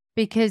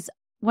 because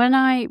when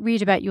I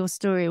read about your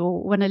story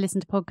or when I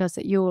listen to podcasts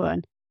that you're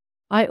on,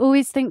 I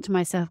always think to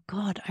myself,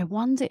 God, I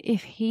wonder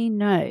if he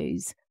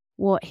knows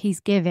what he's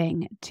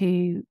giving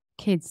to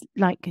kids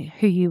like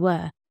who you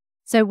were.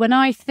 So when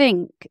I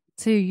think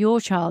to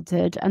your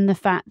childhood and the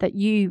fact that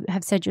you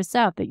have said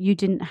yourself that you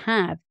didn't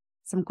have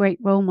some great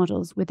role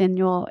models within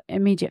your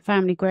immediate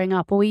family growing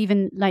up, or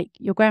even like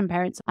your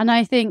grandparents, and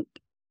I think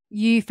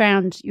you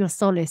found your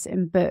solace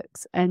in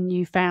books and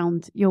you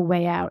found your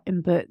way out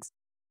in books.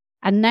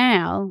 And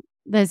now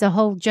there's a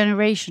whole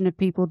generation of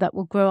people that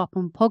will grow up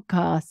on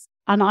podcasts.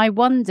 And I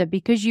wonder,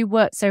 because you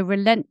work so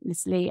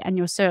relentlessly and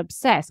you're so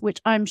obsessed,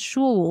 which I'm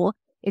sure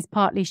is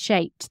partly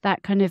shaped,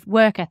 that kind of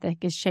work ethic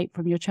is shaped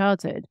from your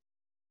childhood.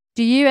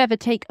 Do you ever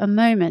take a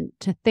moment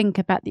to think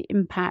about the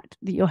impact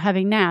that you're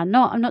having now?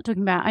 I'm not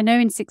talking about, I know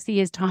in 60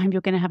 years' time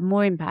you're going to have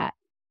more impact,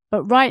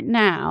 but right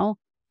now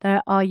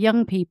there are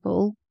young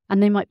people,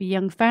 and they might be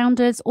young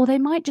founders, or they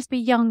might just be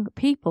young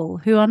people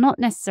who are not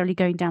necessarily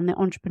going down the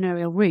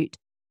entrepreneurial route,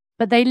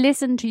 but they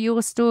listen to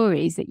your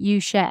stories that you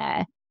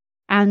share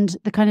and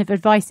the kind of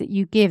advice that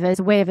you give as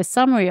a way of a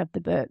summary of the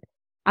book.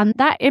 And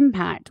that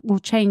impact will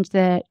change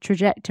their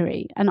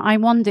trajectory. And I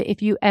wonder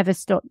if you ever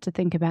stop to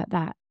think about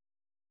that.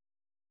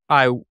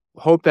 I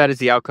hope that is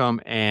the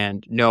outcome.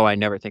 And no, I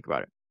never think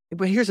about it.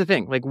 But here's the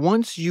thing, like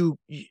once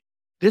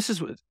this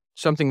is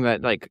something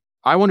that like,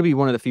 I want to be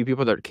one of the few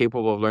people that are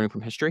capable of learning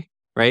from history,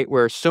 right?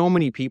 Where so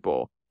many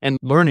people, and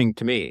learning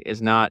to me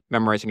is not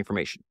memorizing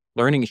information.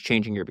 Learning is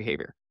changing your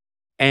behavior.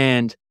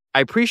 And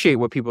I appreciate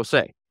what people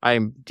say. I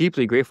am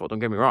deeply grateful. Don't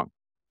get me wrong.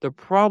 The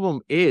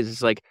problem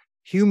is like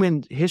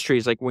human history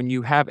is like when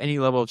you have any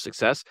level of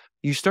success,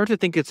 you start to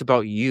think it's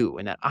about you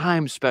and that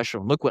I'm special.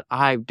 And look what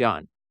I've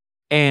done.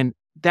 And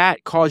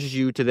that causes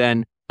you to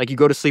then, like you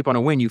go to sleep on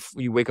a win,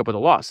 you wake up with a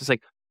loss. It's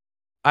like,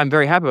 I'm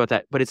very happy about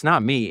that, but it's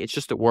not me. It's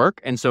just the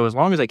work. And so as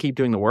long as I keep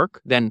doing the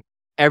work, then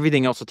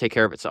everything else will take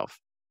care of itself.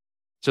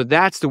 So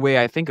that's the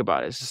way I think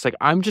about it. It's just like,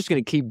 I'm just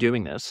going to keep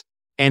doing this.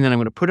 And then I'm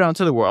going to put it out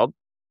into the world.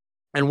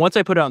 And once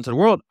I put it out into the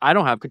world, I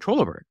don't have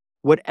control over it.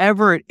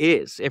 Whatever it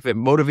is, if it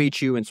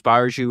motivates you,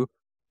 inspires you,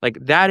 like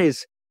that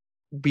is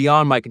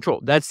beyond my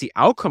control. That's the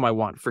outcome I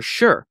want for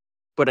sure.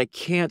 But I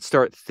can't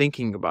start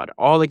thinking about it.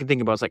 All I can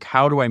think about is like,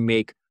 how do I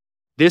make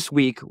this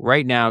week,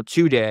 right now,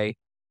 today,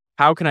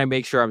 how can I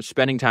make sure I'm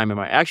spending time? Am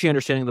I actually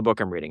understanding the book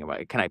I'm reading?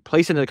 Can I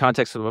place it into the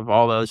context of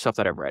all the other stuff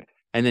that I've read?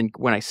 And then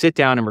when I sit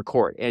down and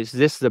record, is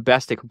this the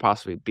best it could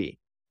possibly be?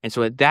 And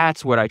so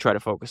that's what I try to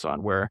focus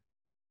on, where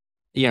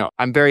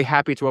I'm very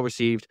happy it's well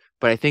received,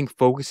 but I think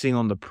focusing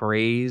on the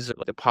praise,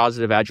 the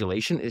positive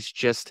adulation is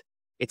just,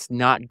 it's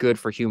not good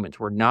for humans.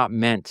 We're not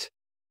meant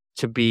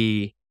to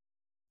be,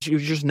 you're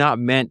just not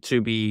meant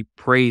to be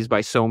praised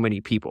by so many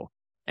people.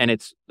 And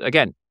it's,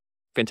 again,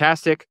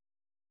 fantastic,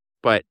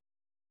 but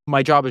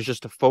my job is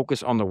just to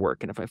focus on the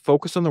work. And if I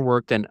focus on the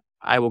work, then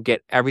I will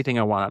get everything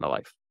I want out of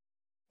life.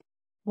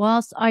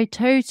 Whilst I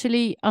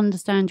totally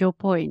understand your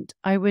point,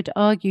 I would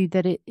argue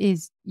that it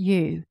is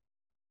you.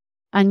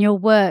 and your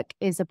work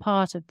is a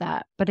part of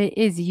that, but it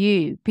is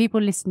you.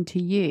 People listen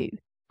to you.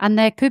 And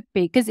there could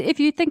be, because if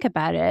you think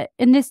about it,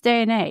 in this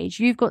day and age,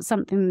 you've got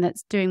something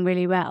that's doing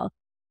really well.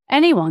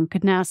 Anyone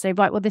could now say,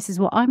 right, well, this is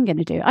what I'm going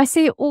to do. I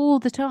see it all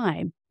the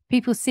time.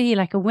 People see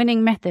like a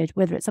winning method,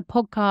 whether it's a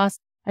podcast,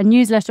 a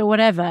newsletter, or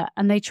whatever,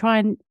 and they try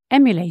and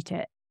emulate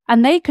it.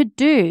 And they could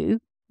do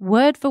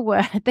word for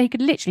word, they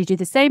could literally do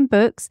the same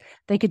books,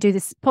 they could do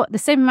this, put the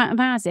same amount of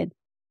hours in,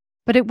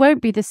 but it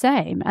won't be the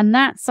same. And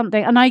that's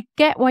something, and I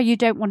get why you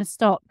don't want to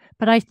stop,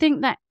 but I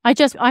think that,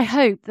 I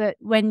hope that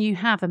when you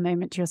have a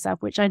moment to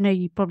yourself, which I know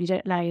you probably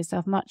don't allow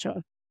yourself much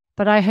of,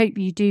 but I hope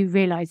you do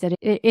realize that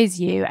it is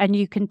you, and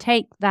you can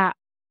take that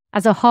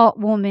as a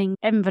heartwarming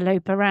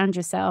envelope around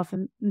yourself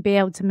and be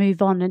able to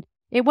move on. And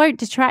it won't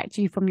detract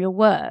you from your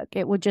work.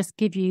 It will just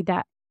give you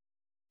that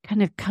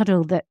kind of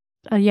cuddle that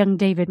a young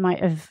David might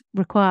have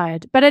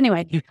required. But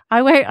anyway,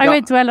 I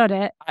won't dwell on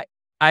it.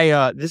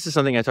 This is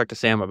something I talked to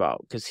Sam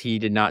about, because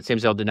Sam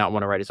Zell did not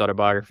want to write his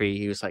autobiography.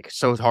 He was like,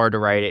 so hard to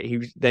write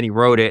it. Then he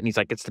wrote it, and he's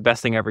like, it's the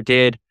best thing I ever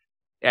did.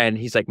 And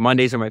he's like,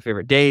 Mondays are my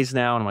favorite days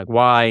now. And I'm like,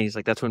 why? And he's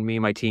like, that's when me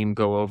and my team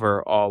go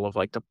over all of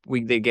like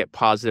they get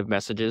positive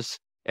messages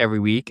every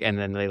week, and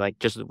then they like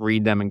just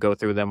read them and go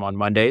through them on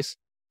Mondays.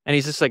 And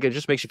he's just like, it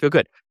just makes you feel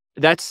good.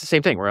 That's the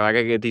same thing where like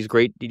I get these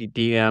great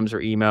DMs or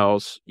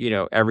emails,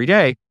 every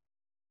day.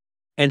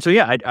 And so,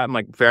 yeah, I'm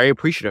like very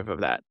appreciative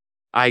of that.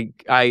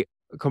 I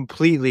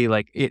completely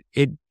like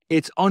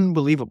it's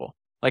unbelievable.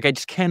 Like, I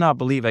just cannot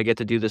believe I get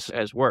to do this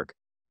as work.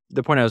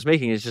 The point I was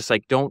making is just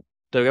like,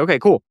 okay,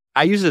 cool.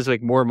 I use it as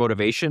like more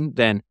motivation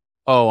than,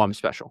 oh, I'm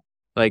special.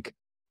 Like,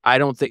 I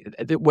don't think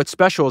what's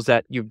special is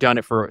that you've done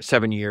it for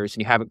 7 years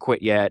and you haven't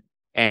quit yet.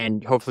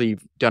 And hopefully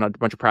you've done a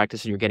bunch of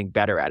practice and you're getting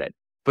better at it.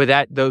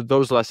 But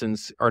those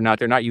lessons they're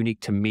not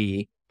unique to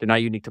me. They're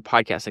not unique to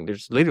podcasting.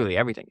 There's literally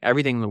everything.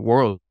 Everything in the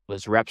world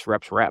is reps,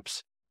 reps,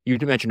 reps. You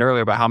mentioned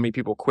earlier about how many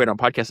people quit on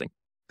podcasting.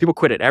 People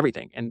quit at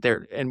everything.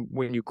 And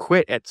when you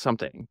quit at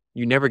something,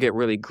 you never get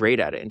really great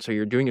at it. And so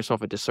you're doing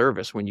yourself a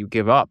disservice when you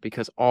give up,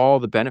 because all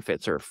the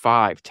benefits are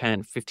 5,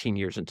 10, 15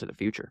 years into the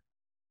future.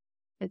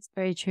 It's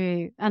very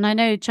true. And I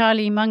know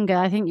Charlie Munger,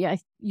 I think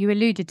you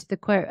alluded to the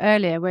quote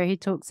earlier where he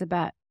talks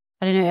about,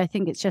 I don't know, I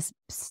think it's just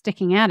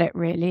sticking at it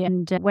really.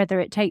 And whether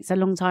it takes a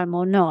long time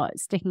or not,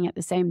 sticking at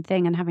the same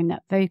thing and having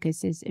that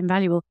focus is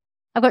invaluable.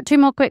 I've got 2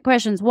 more quick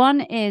questions.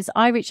 One is,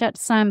 I reached out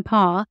to Sam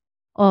Parr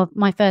of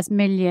My First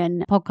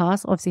Million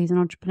podcast. Obviously, he's an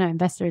entrepreneur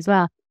investor as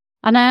well.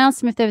 And I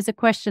asked him if there was a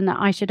question that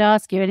I should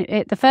ask you.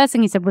 And the first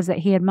thing he said was that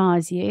he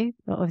admires you.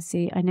 But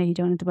obviously, I know you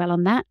don't want to dwell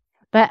on that.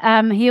 But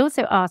he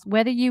also asked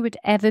whether you would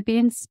ever be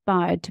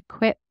inspired to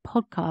quit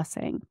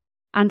podcasting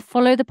and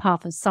follow the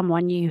path of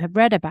someone you have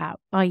read about,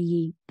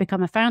 i.e.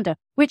 become a founder,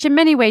 which in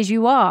many ways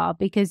you are,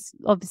 because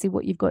obviously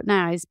what you've got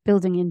now is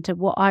building into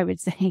what I would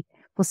say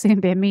will soon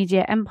be a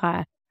media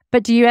empire.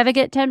 But do you ever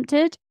get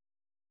tempted?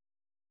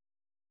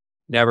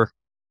 Never.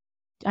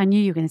 I knew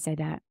you were going to say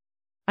that.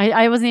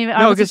 I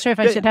wasn't sure if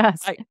I should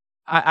ask.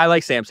 I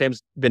like Sam.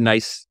 Sam's been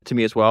nice to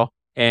me as well.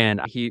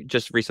 And he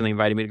just recently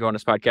invited me to go on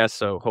his podcast.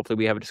 So hopefully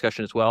we have a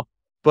discussion as well.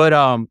 But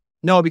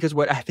no, because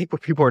what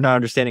people are not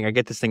understanding, I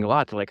get this thing a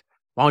lot. They're like,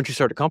 why don't you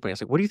start a company? I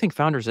was like, what do you think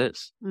Founders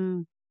is?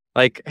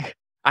 Like,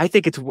 I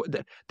think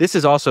this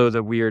is also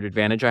the weird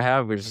advantage I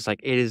have, which is just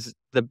like,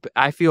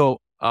 I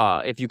feel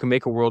if you can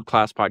make a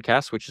world-class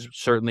podcast, which is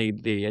certainly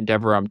the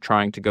endeavor I'm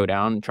trying to go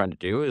down and trying to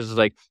do, is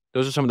like,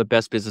 those are some of the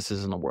best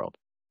businesses in the world.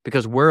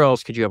 Because where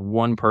else could you have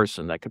one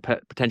person that could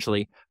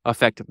potentially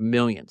affect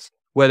millions?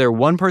 Whether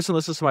one person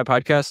listens to my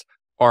podcast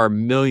or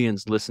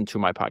millions listen to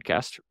my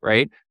podcast,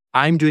 right?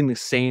 I'm doing the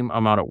same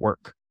amount of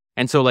work.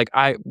 And so like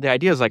the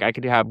idea is like I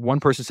could have one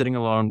person sitting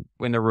alone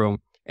in the room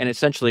and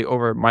essentially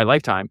over my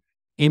lifetime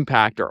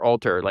impact or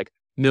alter like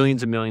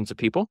millions and millions of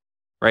people,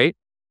 right?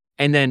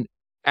 And then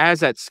as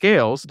that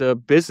scales, the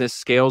business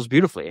scales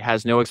beautifully. It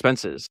has no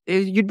expenses.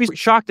 You'd be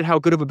shocked at how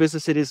good of a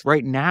business it is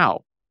right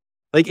now.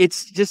 Like,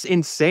 it's just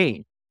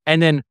insane.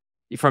 And then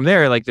from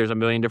there, like, there's a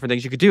million different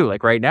things you could do.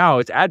 Like right now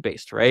it's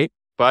ad-based, right?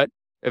 But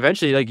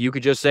eventually, like, you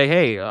could just say,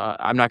 hey,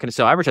 I'm not going to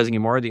sell advertising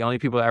anymore. The only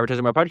people that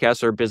advertise my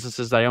podcast are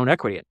businesses that I own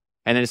equity in.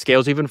 And then it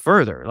scales even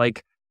further.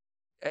 Like,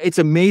 it's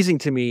amazing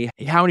to me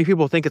how many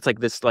people think it's like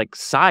this like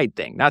side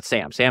thing. Not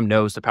Sam. Sam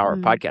knows the power of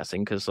podcasting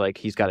because like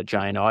he's got a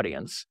giant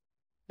audience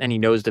and he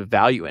knows the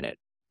value in it.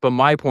 But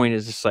my point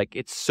is just like,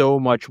 it's so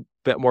much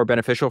more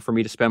beneficial for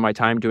me to spend my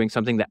time doing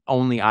something that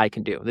only I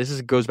can do.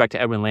 Goes back to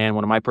Edwin Land,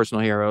 one of my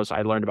personal heroes.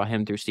 I learned about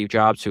him through Steve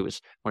Jobs, who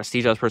was one of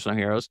Steve Jobs' personal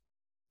heroes.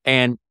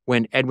 And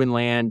when Edwin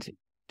Land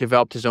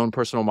developed his own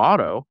personal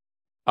motto,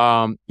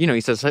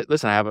 he says,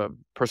 listen, I have a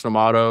personal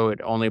motto. It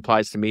only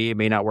applies to me. It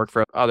may not work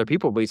for other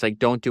people, but he's like,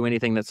 don't do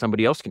anything that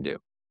somebody else can do.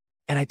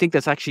 And I think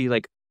that's actually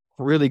like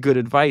really good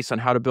advice on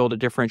how to build a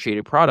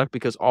differentiated product,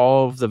 because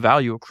all of the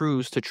value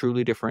accrues to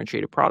truly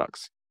differentiated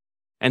products.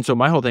 And so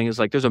my whole thing is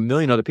like, there's a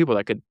million other people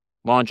that could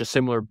launch a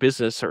similar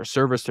business or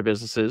service to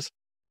businesses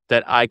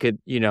that I could,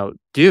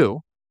 do,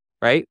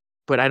 right?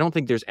 But I don't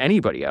think there's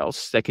anybody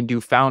else that can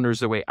do Founders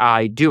the way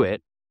I do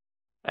it,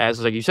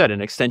 as like you said,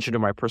 an extension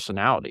of my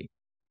personality.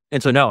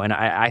 And so, no, and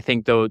I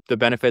think though the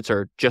benefits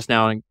are just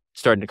now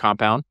starting to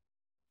compound.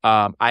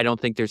 I don't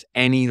think there's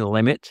any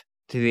limit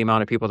to the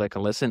amount of people that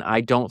can listen.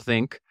 I don't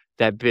think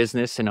that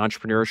business and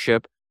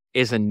entrepreneurship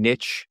is a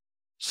niche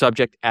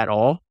subject at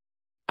all.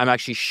 I'm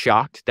actually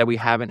shocked that we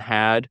haven't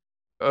had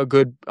a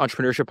good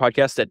entrepreneurship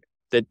podcast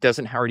that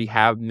doesn't already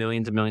have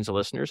millions and millions of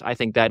listeners. I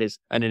think that is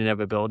an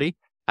inevitability.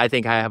 I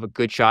think I have a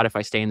good shot if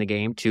I stay in the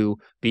game to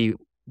be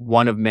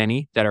one of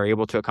many that are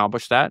able to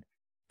accomplish that.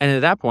 And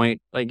at that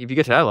point, like if you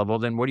get to that level,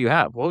 then what do you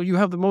have? Well, you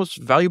have the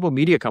most valuable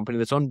media company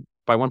that's owned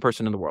by one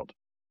person in the world.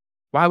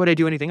 Why would I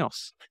do anything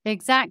else?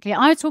 Exactly.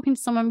 I was talking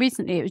to someone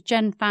recently. It was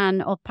Jen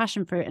Fan of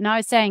Passion Fruit. And I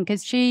was saying,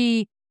 because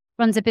she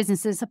runs a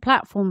business, it's a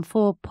platform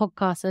for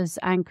podcasters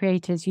and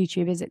creators,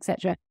 YouTubers,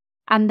 etc.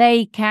 And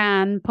they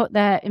can put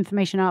their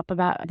information up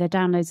about their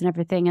downloads and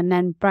everything. And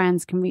then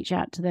brands can reach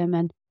out to them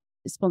and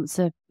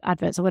sponsor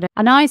adverts or whatever.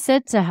 And I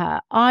said to her,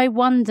 I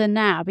wonder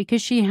now,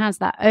 because she has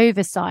that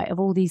oversight of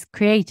all these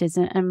creators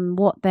and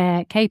what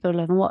they're capable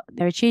of and what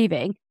they're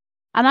achieving.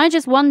 And I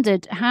just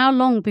wondered how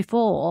long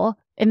before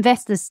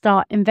investors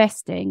start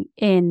investing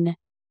in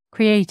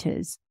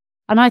creators.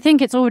 And I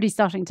think it's already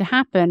starting to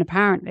happen,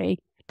 apparently,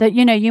 that,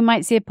 you know, you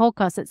might see a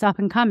podcast that's up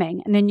and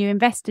coming and then you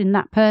invest in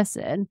that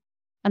person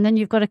and then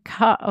you've got a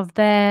cut of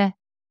their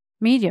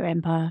media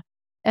empire.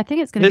 I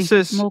think it's going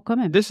to be more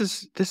common.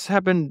 This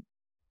happened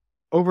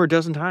over a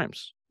dozen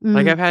times.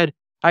 Like I've had,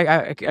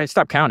 I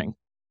stopped counting.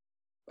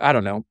 I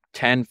don't know,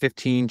 10,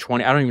 15,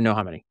 20, I don't even know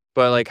how many.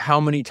 But like how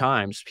many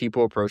times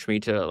people approach me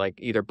to like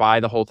either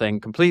buy the whole thing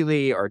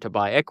completely or to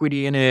buy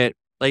equity in it.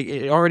 Like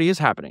it already is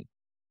happening.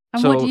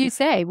 And what do you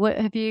say? What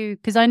have you,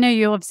 because I know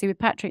you're obviously with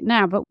Patrick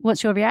now, but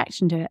what's your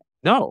reaction to it?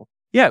 No.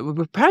 Yeah.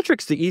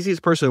 Patrick's the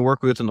easiest person to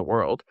work with in the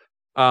world.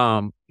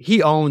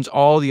 He owns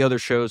all the other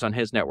shows on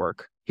his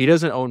network. He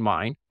doesn't own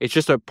mine. It's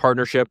just a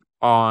partnership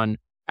on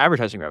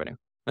advertising revenue.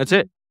 That's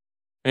it.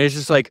 And it's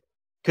just like,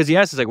 because he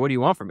asked, like, what do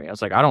you want from me? I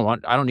was like, I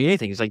don't need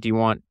anything. He's like, do you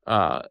want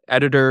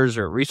editors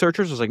or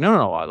researchers? I was like,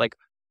 no. Like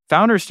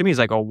founders to me is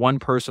like a one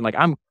person, like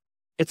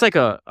it's like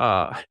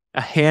a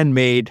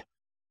handmade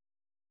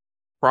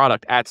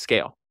product at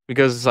scale,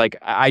 because it's like,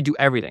 I do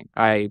everything.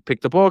 I pick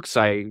the books,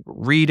 I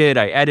read it,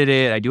 I edit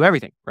it, I do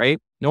everything, right?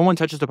 No one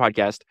touches the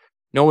podcast.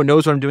 No one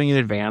knows what I'm doing in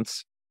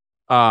advance.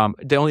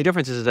 The only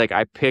difference is like,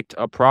 I picked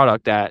a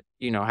product that,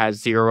 you know,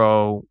 has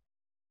zero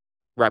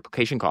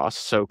replication costs,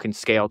 so can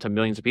scale to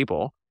millions of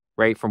people.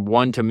 Right, from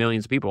 1 to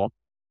millions of people.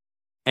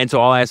 And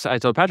so I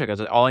told Patrick, I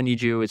said, all I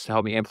need you is to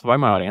help me amplify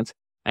my audience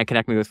and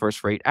connect me with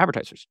first-rate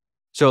advertisers.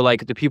 So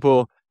like if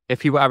people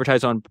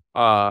advertise on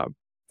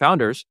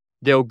founders,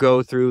 they'll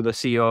go through the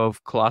CEO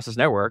of Colossus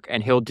Network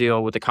and he'll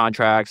deal with the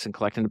contracts and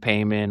collecting the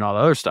payment and all the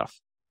other stuff,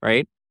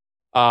 right?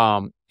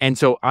 And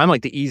so I'm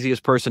like the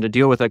easiest person to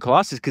deal with at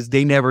Colossus because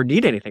they never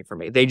need anything from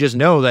me. They just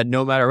know that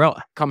no matter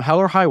what, come hell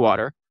or high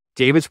water,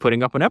 David's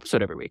putting up an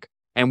episode every week.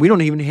 And we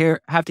don't even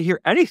have to hear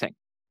anything.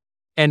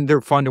 And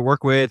they're fun to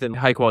work with and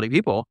high quality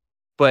people.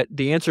 But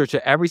the answer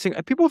to everything,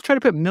 people have tried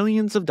to put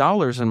millions of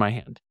dollars in my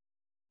hand.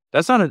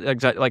 That's not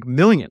like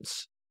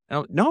millions.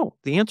 No,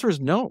 the answer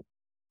is no.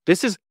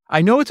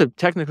 I know it's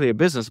technically a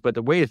business, but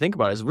the way to think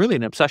about it is really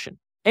an obsession.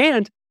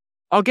 And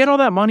I'll get all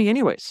that money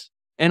anyways.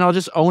 And I'll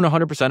just own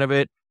 100% of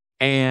it.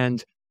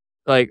 And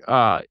like,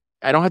 I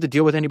don't have to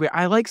deal with anybody.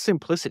 I like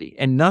simplicity,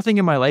 and nothing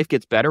in my life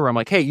gets better where I'm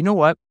like, hey, you know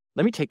what?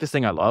 Let me take this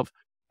thing I love,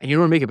 and you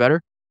know what make it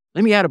better?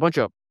 Let me add a bunch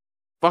of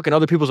fucking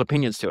other people's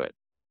opinions to it.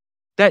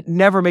 That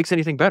never makes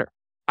anything better.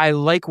 I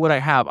like what I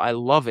have. I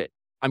love it.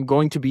 I'm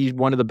going to be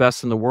one of the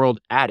best in the world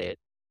at it.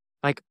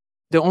 Like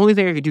the only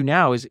thing I could do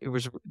now is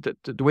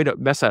the way to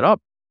mess that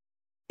up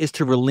is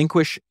to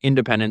relinquish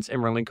independence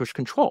and relinquish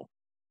control.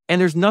 And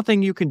there's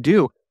nothing you can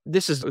do.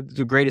 This is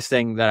the greatest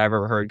thing that I've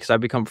ever heard, because I've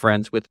become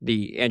friends with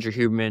the Andrew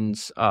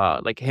Hubermans,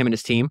 like him and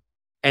his team,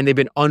 and they've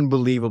been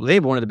unbelievable. They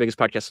have one of the biggest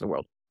podcasts in the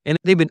world, and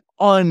they've been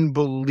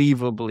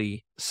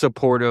unbelievably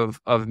supportive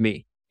of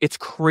me. It's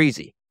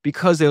crazy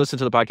because they listen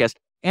to the podcast.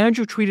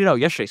 Andrew tweeted out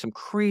yesterday some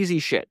crazy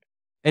shit.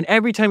 And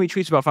every time he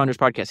tweets about Founders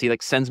Podcast, he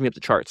like sends me up the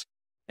charts.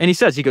 And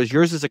he goes,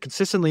 yours is a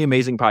consistently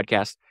amazing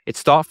podcast.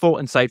 It's thoughtful,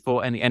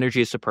 insightful, and the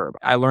energy is superb.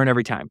 I learn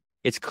every time.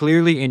 It's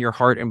clearly in your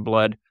heart and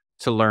blood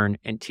to learn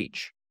and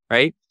teach,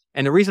 right?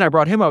 And the reason I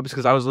brought him up is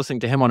because I was listening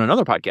to him on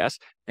another podcast.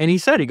 And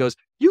he goes,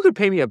 you could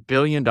pay me $1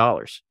 billion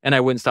and I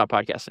wouldn't stop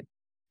podcasting.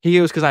 He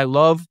goes, because I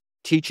love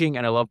teaching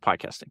and I love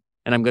podcasting.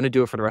 And I'm going to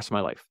do it for the rest of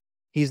my life.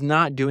 He's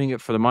not doing it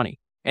for the money.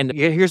 And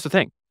here's the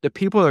thing. The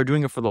people that are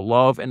doing it for the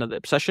love and the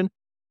obsession,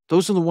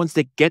 those are the ones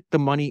that get the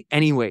money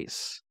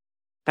anyways.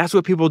 That's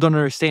what people don't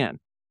understand.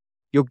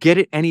 You'll get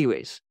it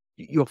anyways.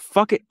 You'll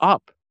fuck it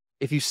up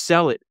if you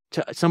sell it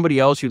to somebody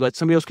else. You let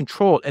somebody else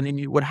control it. And then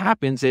what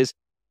happens is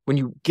when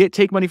you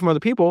take money from other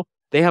people,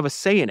 they have a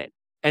say in it.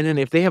 And then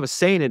if they have a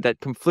say in it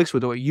that conflicts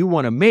with what you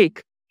want to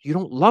make, you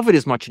don't love it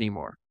as much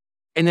anymore.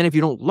 And then if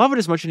you don't love it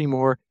as much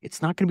anymore,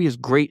 it's not going to be as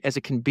great as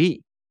it can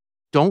be.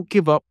 Don't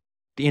give up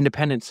the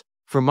independence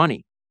for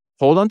money.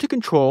 Hold on to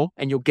control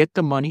and you'll get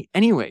the money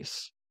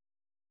anyways.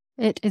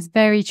 It is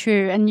very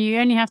true. And you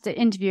only have to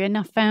interview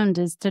enough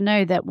founders to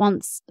know that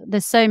once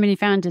there's so many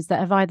founders that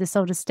have either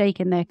sold a stake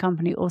in their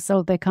company or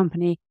sold their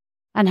company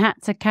and had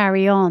to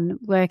carry on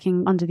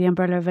working under the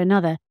umbrella of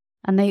another.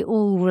 And they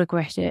all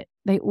regret it.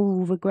 They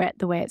all regret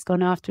the way it's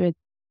gone afterwards.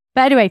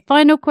 But anyway,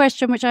 final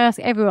question, which I ask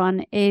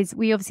everyone, is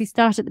we obviously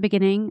start at the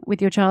beginning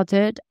with your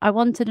childhood. I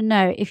wanted to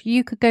know, if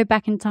you could go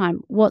back in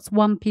time, what's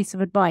one piece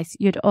of advice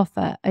you'd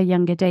offer a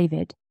younger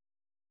David?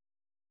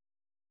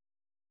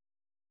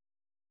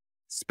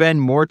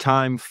 Spend more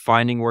time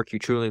finding work you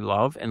truly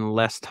love and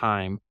less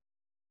time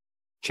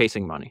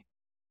chasing money.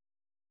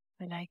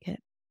 I like it.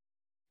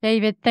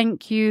 David,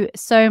 thank you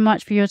so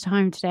much for your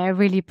time today. I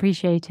really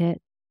appreciate it.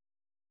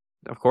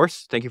 Of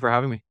course. Thank you for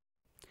having me.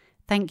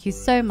 Thank you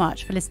so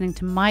much for listening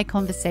to my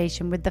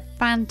conversation with the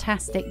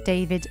fantastic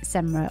David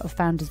Senra of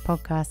Founders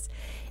Podcast.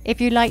 If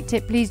you liked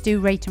it, please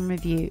do rate and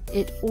review.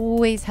 It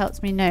always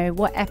helps me know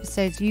what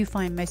episodes you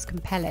find most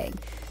compelling,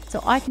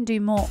 so I can do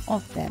more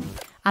of them.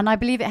 And I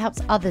believe it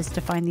helps others to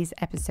find these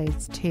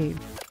episodes too.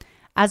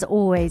 As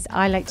always,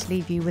 I like to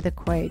leave you with a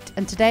quote,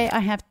 and today I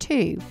have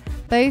two,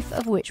 both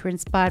of which were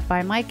inspired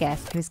by my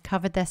guest who has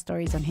covered their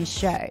stories on his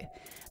show.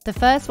 The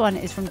first one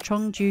is from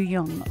Chung Ju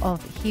Young of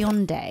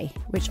Hyundai,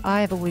 which I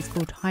have always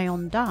called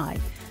Hyundai.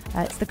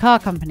 It's the car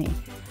company.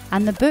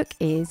 And the book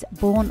is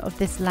Born of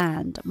This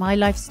Land, My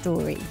Life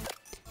Story.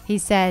 He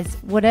says,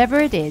 whatever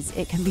it is,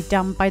 it can be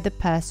done by the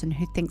person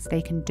who thinks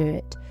they can do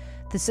it.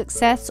 The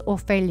success or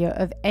failure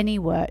of any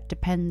work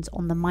depends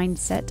on the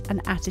mindset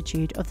and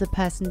attitude of the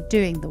person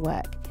doing the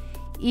work.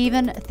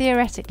 Even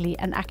theoretically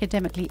and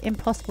academically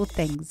impossible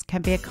things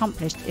can be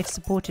accomplished if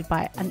supported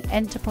by an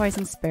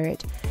enterprising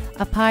spirit,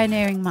 a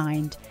pioneering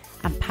mind,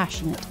 and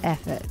passionate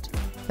effort.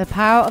 The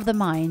power of the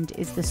mind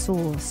is the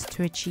source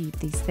to achieve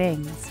these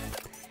things.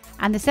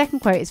 And the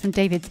second quote is from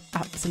David's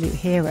absolute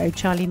hero,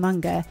 Charlie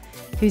Munger,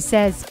 who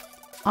says,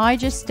 I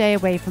just stay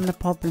away from the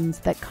problems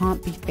that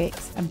can't be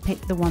fixed and pick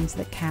the ones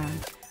that can.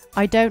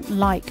 I don't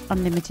like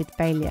unlimited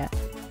failure.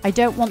 I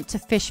don't want to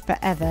fish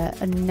forever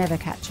and never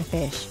catch a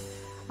fish.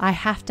 I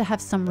have to have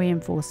some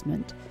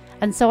reinforcement,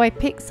 and so I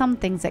pick some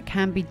things that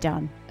can be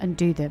done and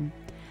do them.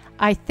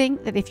 I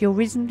think that if you're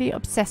reasonably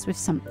obsessed with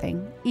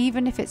something,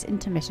 even if it's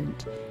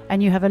intermittent,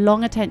 and you have a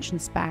long attention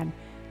span,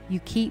 you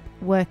keep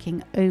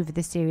working over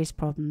the serious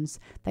problems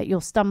that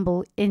you'll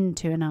stumble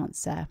into an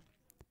answer.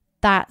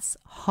 That's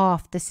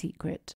half the secret